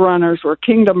forerunners, we're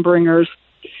kingdom bringers,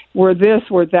 we're this,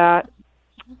 we're that.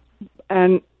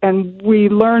 And we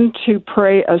learn to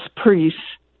pray as priests,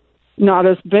 not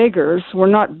as beggars. We're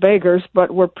not beggars,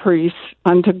 but we're priests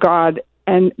unto God.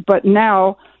 But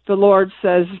now the Lord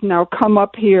says, now come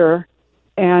up here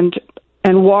and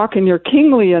walk in your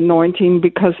kingly anointing,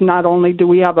 because not only do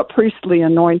we have a priestly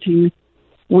anointing,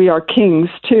 we are kings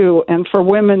too. And for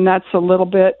women, that's a little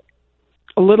bit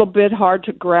hard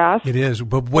to grasp. It is,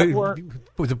 but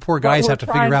the poor guys have to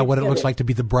figure out what it looks like to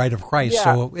be the bride of Christ. Yeah.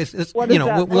 So it's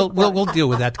we'll deal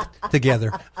with that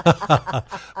together.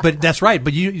 But that's right.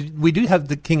 But we do have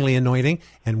the kingly anointing,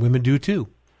 and women do too.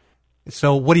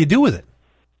 So what do you do with it,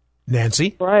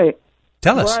 Nancy? Right.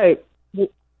 Tell us. Right.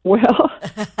 Well,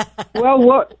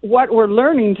 what we're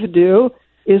learning to do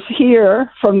is hear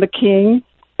from the King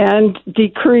and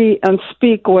decree and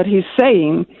speak what He's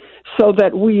saying, so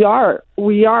that we are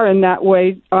in that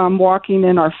way walking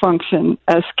in our function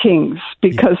as kings,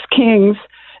 because kings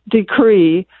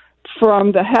decree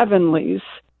from the heavenlies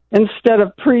instead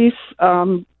of priests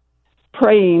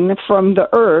praying from the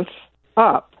earth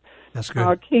up. That's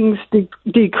good. Kings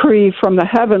decree from the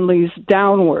heavenlies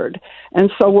downward,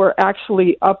 and so we're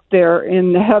actually up there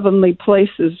in the heavenly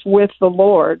places with the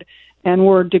Lord, and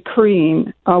we're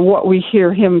decreeing what we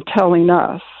hear Him telling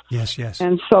us. Yes, yes.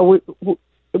 And so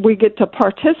we get to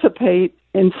participate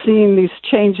in seeing these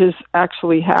changes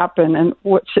actually happen, and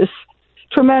which is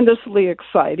tremendously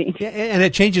exciting. Yeah, and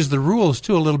it changes the rules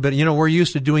too a little bit. You know, we're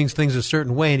used to doing things a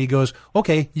certain way, and He goes,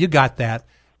 "Okay, you got that,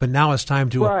 but now it's time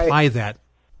to apply that."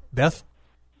 Beth?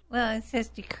 Well, it says,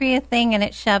 decree a thing and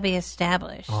it shall be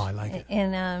established. Oh, I like it.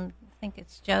 In I think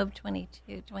it's Job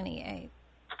 22:28.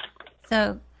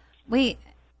 So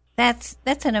that's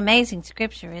an amazing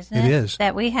scripture, isn't it? It is.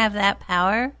 That we have that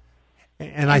power.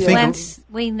 And I think once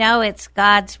we know it's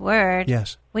God's word,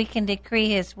 yes, we can decree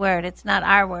His word. It's not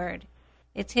our word;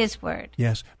 it's His word.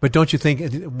 Yes, but don't you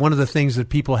think one of the things that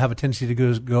people have a tendency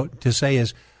to go to say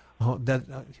is,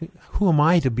 who am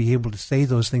I to be able to say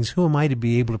those things? Who am I to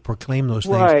be able to proclaim those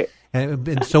things? Right.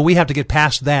 And so we have to get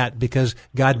past that because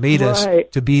God made us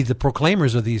to be the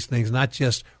proclaimers of these things, not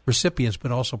just recipients,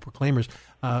 but also proclaimers.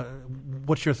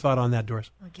 What's your thought on that, Doris?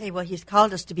 Okay, well, He's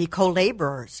called us to be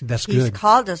co-laborers. That's He's good.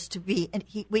 Called us to be, and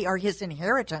we are His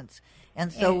inheritance.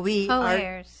 And so we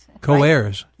co-heirs. are...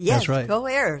 Co-heirs. Yes, that's right.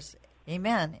 Co-heirs.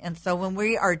 Amen. And so when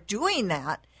we are doing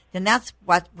that, then that's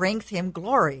what brings Him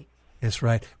glory. That's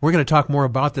right. We're going to talk more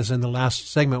about this in the last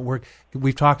segment.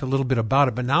 We've talked a little bit about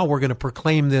it, but now we're going to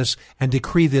proclaim this and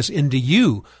decree this into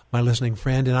you, my listening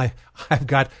friend. And I've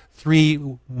got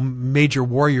 3 major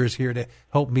warriors here to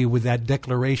help me with that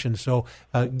declaration. So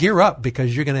gear up,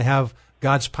 because you're going to have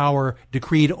God's power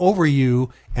decreed over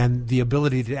you and the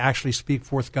ability to actually speak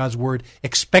forth God's word,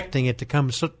 expecting it to come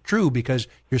true because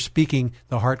you're speaking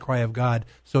the heart cry of God.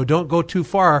 So don't go too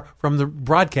far from the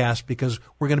broadcast, because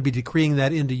we're going to be decreeing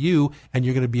that into you, and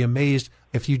you're going to be amazed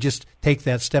if you just take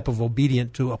that step of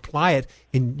obedience to apply it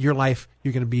in your life.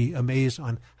 You're going to be amazed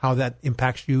on how that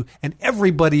impacts you and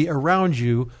everybody around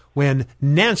you when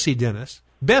Nancy Dennis,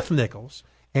 Beth Nichols,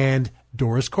 and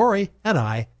Doris Corey and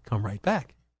I come right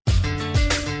back.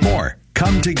 More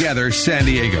Come Together San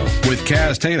Diego with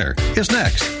Kaz Taylor is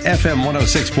next. FM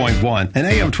 106.1 and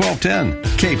AM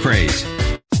 1210. K-Praise.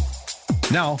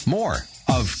 Now, more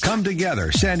of Come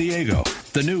Together San Diego,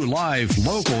 the new live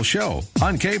local show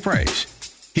on K-Praise.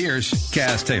 Here's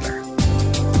Kaz Taylor.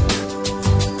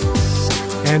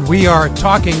 And we are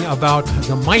talking about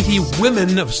the mighty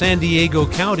women of San Diego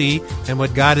County and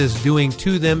what God is doing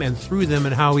to them and through them,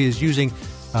 and how He is using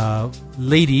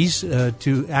ladies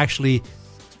to actually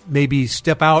maybe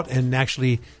step out and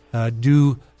actually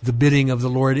do the bidding of the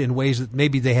Lord in ways that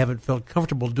maybe they haven't felt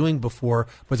comfortable doing before,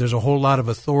 but there's a whole lot of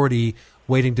authority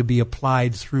waiting to be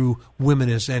applied through women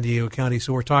in San Diego County.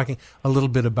 So we're talking a little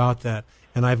bit about that.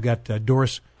 And I've got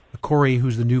Doris Corey,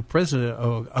 who's the new president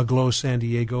of Aglow San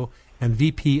Diego, and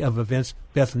VP of Events,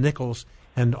 Beth Nichols,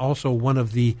 and also one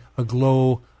of the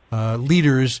Aglow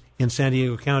leaders in San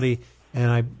Diego County,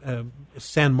 and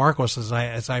San Marcos,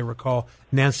 as I recall,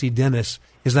 Nancy Dennis.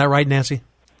 Is that right, Nancy?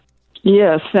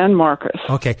 Yes, San Marcos.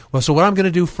 Okay. Well, so what I'm going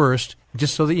to do first,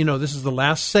 just so that you know, this is the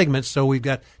last segment, so we've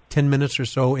got 10 minutes or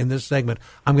so in this segment.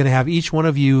 I'm going to have each one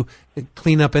of you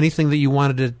clean up anything that you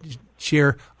wanted to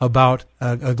share about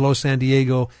Aglow San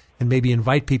Diego and maybe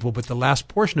invite people. But the last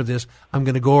portion of this, I'm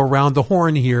going to go around the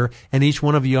horn here, and each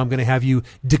one of you, I'm going to have you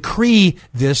decree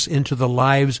this into the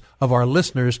lives of our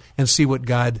listeners and see what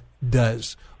God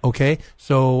does. Okay?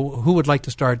 So who would like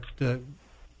to start?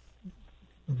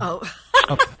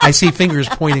 I see fingers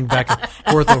pointing back and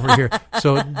forth over here.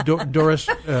 So, Doris.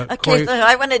 Okay, Corey. so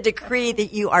I want to decree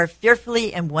that you are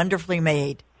fearfully and wonderfully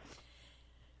made.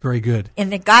 Very good.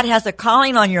 And that God has a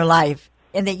calling on your life,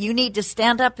 and that you need to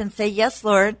stand up and say, "Yes,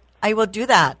 Lord, I will do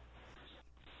that."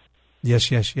 Yes,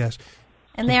 yes, yes.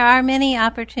 And there are many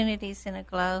opportunities in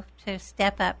Aglow to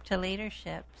step up to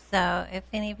leadership. So if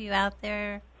any of you out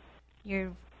there,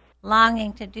 you're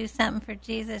longing to do something for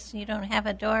Jesus and you don't have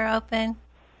a door open,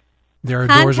 there are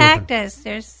doors open. Contact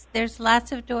us. There's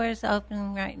lots of doors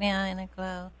open right now in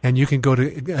Aglow. And you can go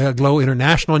to Aglow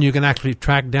International, and you can actually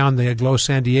track down the Aglow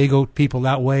San Diego people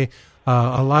that way.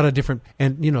 A lot of different,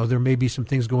 and there may be some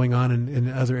things going on in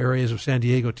other areas of San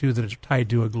Diego too that are tied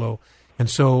to Aglow. And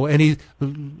so any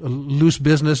loose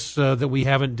business that we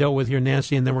haven't dealt with here,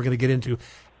 Nancy, and then we're going to get into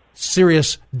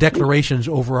serious declarations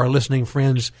over our listening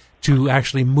friends to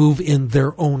actually move in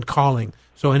their own calling.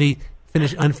 So any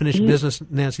unfinished business,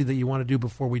 Nancy, that you want to do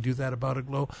before we do that about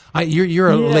Aglow? You're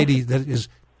a lady that is,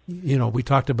 we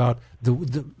talked about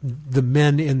the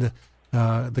men in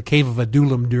the cave of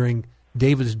Adullam during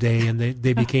David's day, and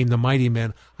they became the mighty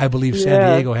men. I believe San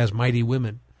Diego has mighty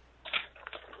women.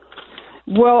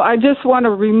 Well, I just want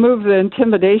to remove the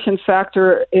intimidation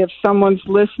factor if someone's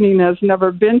listening has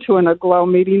never been to an Aglow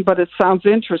meeting, but it sounds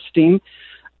interesting.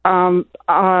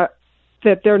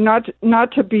 That they're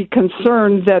not to be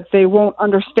concerned that they won't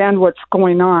understand what's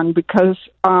going on, because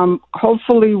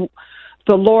hopefully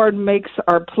the Lord makes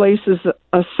our places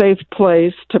a safe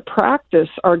place to practice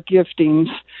our giftings.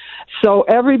 So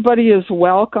everybody is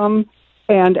welcome,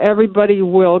 and everybody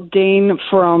will gain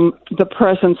from the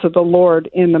presence of the Lord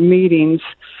in the meetings.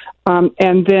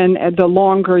 And then the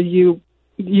longer you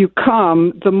you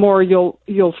come, the more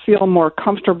you'll feel more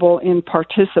comfortable in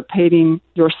participating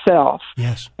yourself.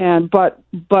 Yes. But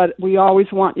we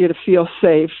always want you to feel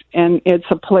safe, and it's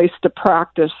a place to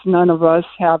practice. None of us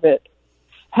have it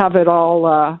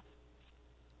all.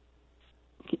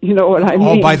 You know what I mean?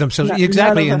 All by themselves.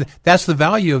 Exactly. And that's the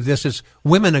value of this. It's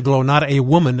women aglow, not a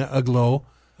woman aglow.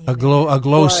 Aglow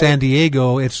right. San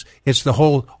Diego. It's the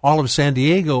whole, all of San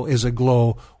Diego is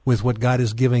aglow with what God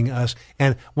is giving us.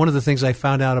 And one of the things I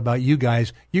found out about you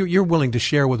guys, you're willing to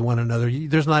share with one another.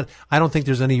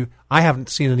 I haven't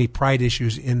seen any pride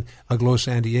issues in Aglow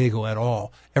San Diego at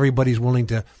all. Everybody's willing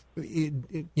to,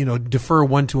 defer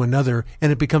one to another,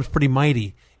 and it becomes pretty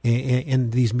mighty in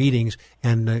these meetings.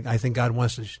 And I think God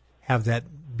wants to have that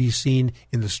be seen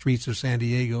in the streets of San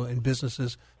Diego and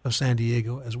businesses of San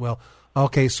Diego as well.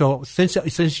 Okay, so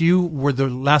since you were the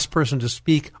last person to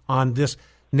speak on this,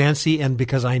 Nancy, and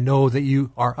because I know that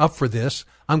you are up for this,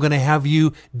 I'm going to have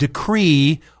you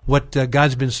decree what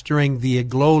God's been stirring the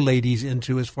Aglow ladies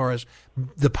into as far as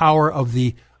the power of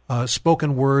the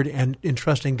spoken word and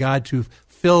entrusting God to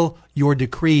fill your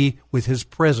decree with His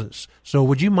presence. So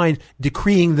would you mind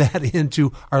decreeing that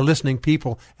into our listening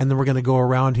people? And then we're going to go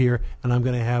around here, and I'm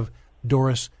going to have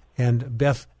Doris and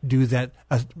Beth do that,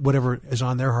 whatever is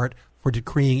on their heart, for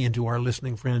decreeing into our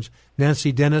listening friends.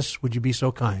 Nancy Dennis, would you be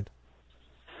so kind?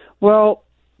 Well,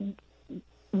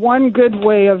 one good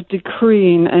way of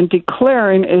decreeing and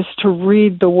declaring is to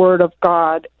read the Word of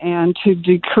God and to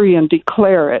decree and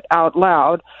declare it out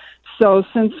loud. So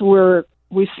since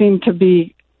we seem to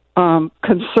be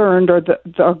concerned, or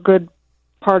the good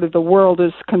part of the world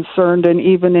is concerned, and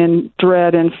even in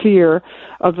dread and fear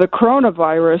of the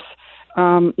coronavirus,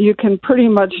 you can pretty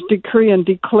much decree and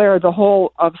declare the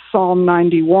whole of Psalm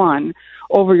 91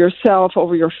 over yourself,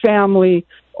 over your family,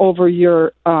 over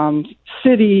your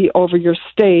city, over your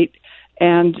state.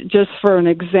 And just for an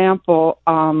example,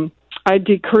 I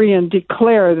decree and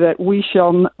declare that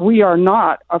we are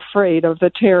not afraid of the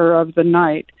terror of the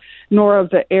night, nor of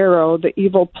the arrow, the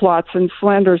evil plots and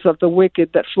slanders of the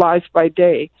wicked that flies by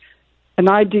day. And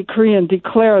I decree and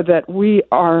declare that we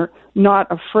are not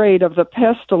afraid of the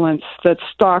pestilence that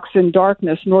stalks in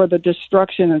darkness, nor the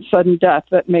destruction and sudden death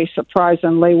that may surprise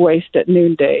and lay waste at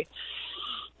noonday.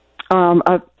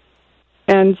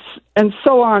 And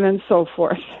so on and so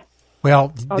forth.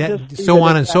 Well, so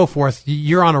on and so forth.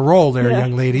 You're on a roll there,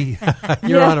 young lady.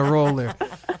 You're on a roll there.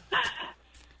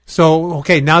 So,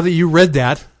 okay, now that you read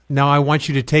that, now I want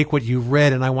you to take what you've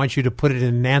read and I want you to put it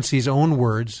in Nancy's own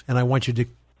words, and I want you to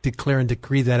declare and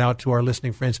decree that out to our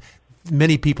listening friends.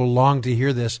 Many people long to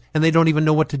hear this, and they don't even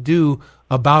know what to do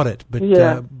about it.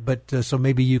 But so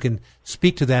maybe you can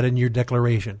speak to that in your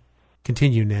declaration.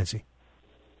 Continue, Nancy.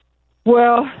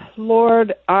 Well,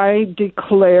 Lord, I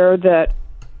declare that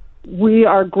we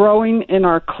are growing in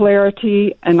our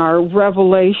clarity and our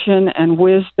revelation and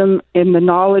wisdom in the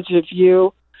knowledge of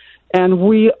you, and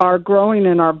we are growing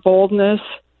in our boldness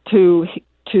to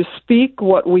speak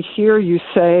what we hear you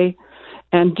say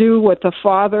and do what the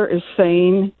Father is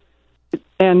saying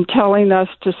and telling us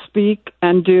to speak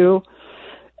and do,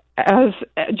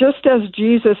 just as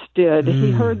Jesus did.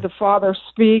 He heard the Father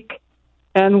speak,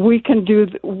 and we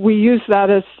use that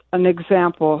as an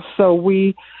example. So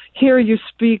we hear you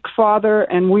speak, Father,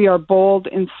 and we are bold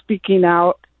in speaking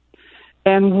out,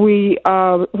 and we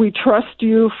trust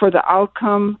you for the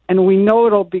outcome, and we know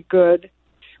it'll be good.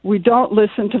 We don't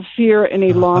listen to fear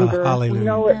any longer.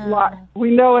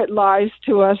 We know it lies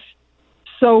to us,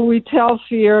 so we tell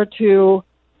fear to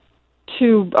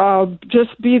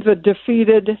just be the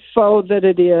defeated foe that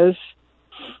it is.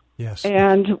 Yes.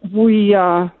 And we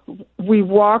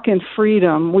walk in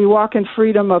freedom. We walk in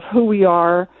freedom of who we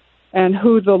are and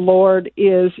who the Lord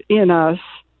is in us.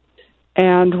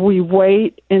 And we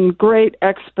wait in great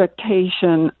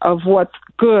expectation of what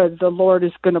good the Lord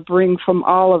is going to bring from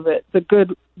all of it. The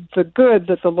good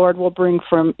that the Lord will bring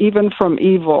from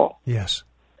evil. Yes.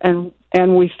 And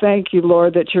we thank you,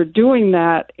 Lord, that you're doing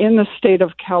that in the state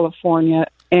of California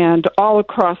and all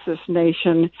across this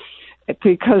nation,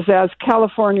 because as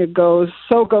California goes,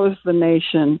 so goes the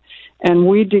nation. And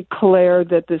we declare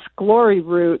that this glory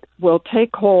root will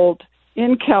take hold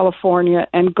in California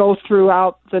and go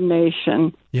throughout the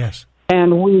nation. Yes.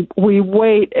 And we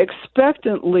wait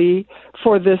expectantly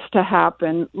for this to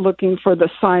happen, looking for the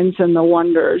signs and the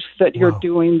wonders that you're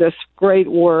doing this great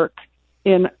work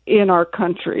in our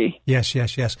country. Yes.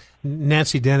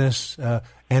 Nancy Dennis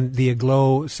and the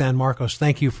Aglow San Marcos,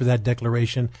 thank you for that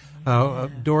declaration.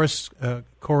 Doris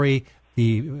Corey,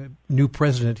 the new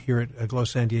president here at Aglow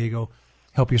San Diego,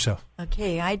 help yourself.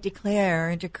 Okay, I declare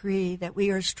and decree that we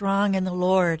are strong in the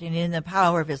Lord and in the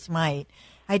power of His might.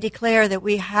 I declare that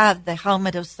we have the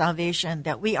helmet of salvation,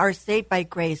 that we are saved by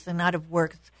grace and not of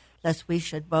works, lest we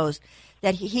should boast,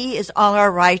 that he is all our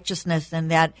righteousness,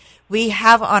 and that we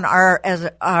have on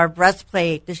our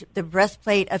breastplate, the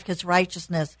breastplate of his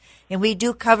righteousness, and we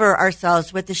do cover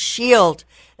ourselves with the shield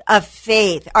of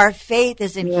faith. Our faith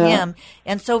is in him.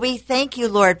 And so we thank you,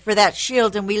 Lord, for that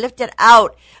shield, and we lift it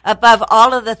out above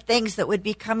all of the things that would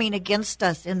be coming against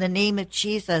us in the name of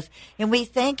Jesus. And we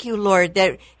thank you, Lord,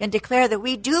 that and declare that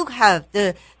we do have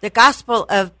the gospel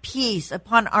of peace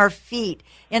upon our feet,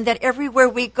 and that everywhere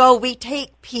we go, we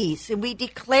take peace, and we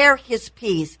declare his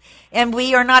peace, and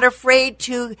we are not afraid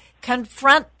to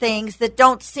confront things that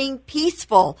don't seem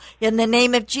peaceful in the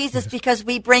name of Jesus, because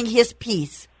we bring his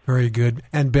peace. Very good.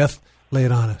 And Beth, lay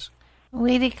it on us.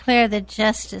 We declare the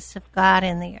justice of God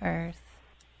in the earth.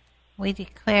 We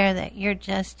declare that your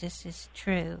justice is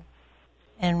true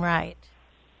and right.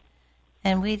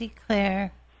 And we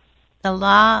declare the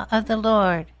law of the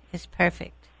Lord is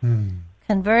perfect,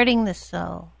 converting the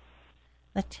soul.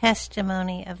 The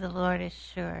testimony of the Lord is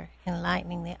sure,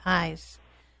 enlightening the eyes.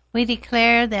 We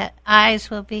declare that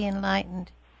eyes will be enlightened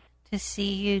to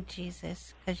see you,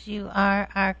 Jesus, because you are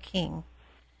our King.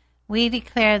 We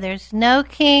declare there's no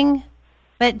king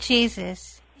but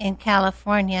Jesus in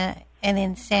California and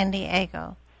in San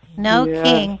Diego. No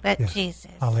king but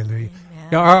Jesus. Hallelujah.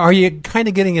 Are you kind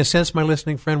of getting a sense, my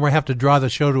listening friend, where I have to draw the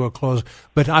show to a close?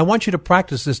 But I want you to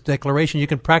practice this declaration. You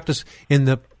can practice in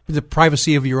the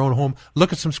privacy of your own home.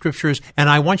 Look at some scriptures, and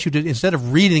I want you to, instead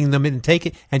of reading them and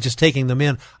just taking them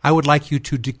in, I would like you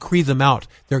to decree them out.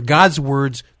 They're God's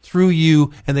words through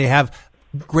you, and they have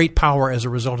great power as a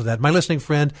result of that. My listening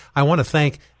friend, I want to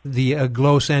thank the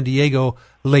Aglow San Diego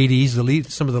ladies,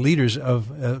 some of the leaders of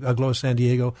Aglow San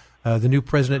Diego, the new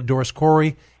president, Doris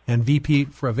Corey, and VP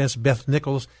for events, Beth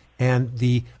Nichols, and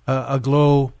the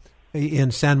Aglow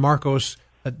in San Marcos,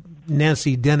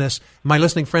 Nancy Dennis. My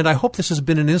listening friend, I hope this has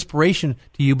been an inspiration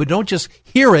to you, but don't just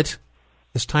hear it.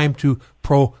 It's time to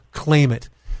proclaim it.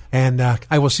 And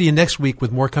I will see you next week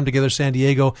with more Come Together San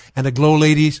Diego and Aglow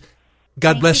ladies.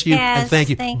 God bless you, and thank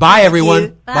you. Bye,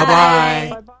 everyone.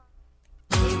 Bye-bye.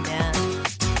 Amen.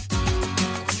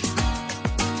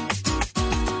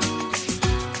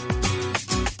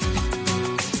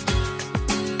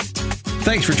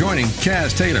 Thanks for joining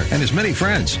Kaz Taylor and his many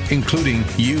friends, including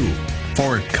you,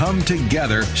 for Come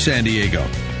Together San Diego.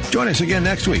 Join us again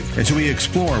next week as we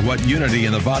explore what unity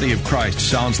in the body of Christ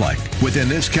sounds like within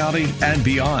this county and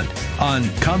beyond on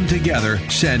Come Together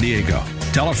San Diego.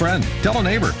 Tell a friend, tell a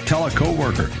neighbor, tell a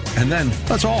coworker, and then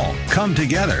let's all come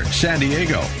together San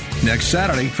Diego. Next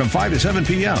Saturday from 5 to 7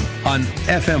 p.m. on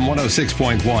FM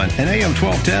 106.1 and AM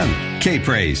 1210.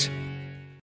 K-Praise.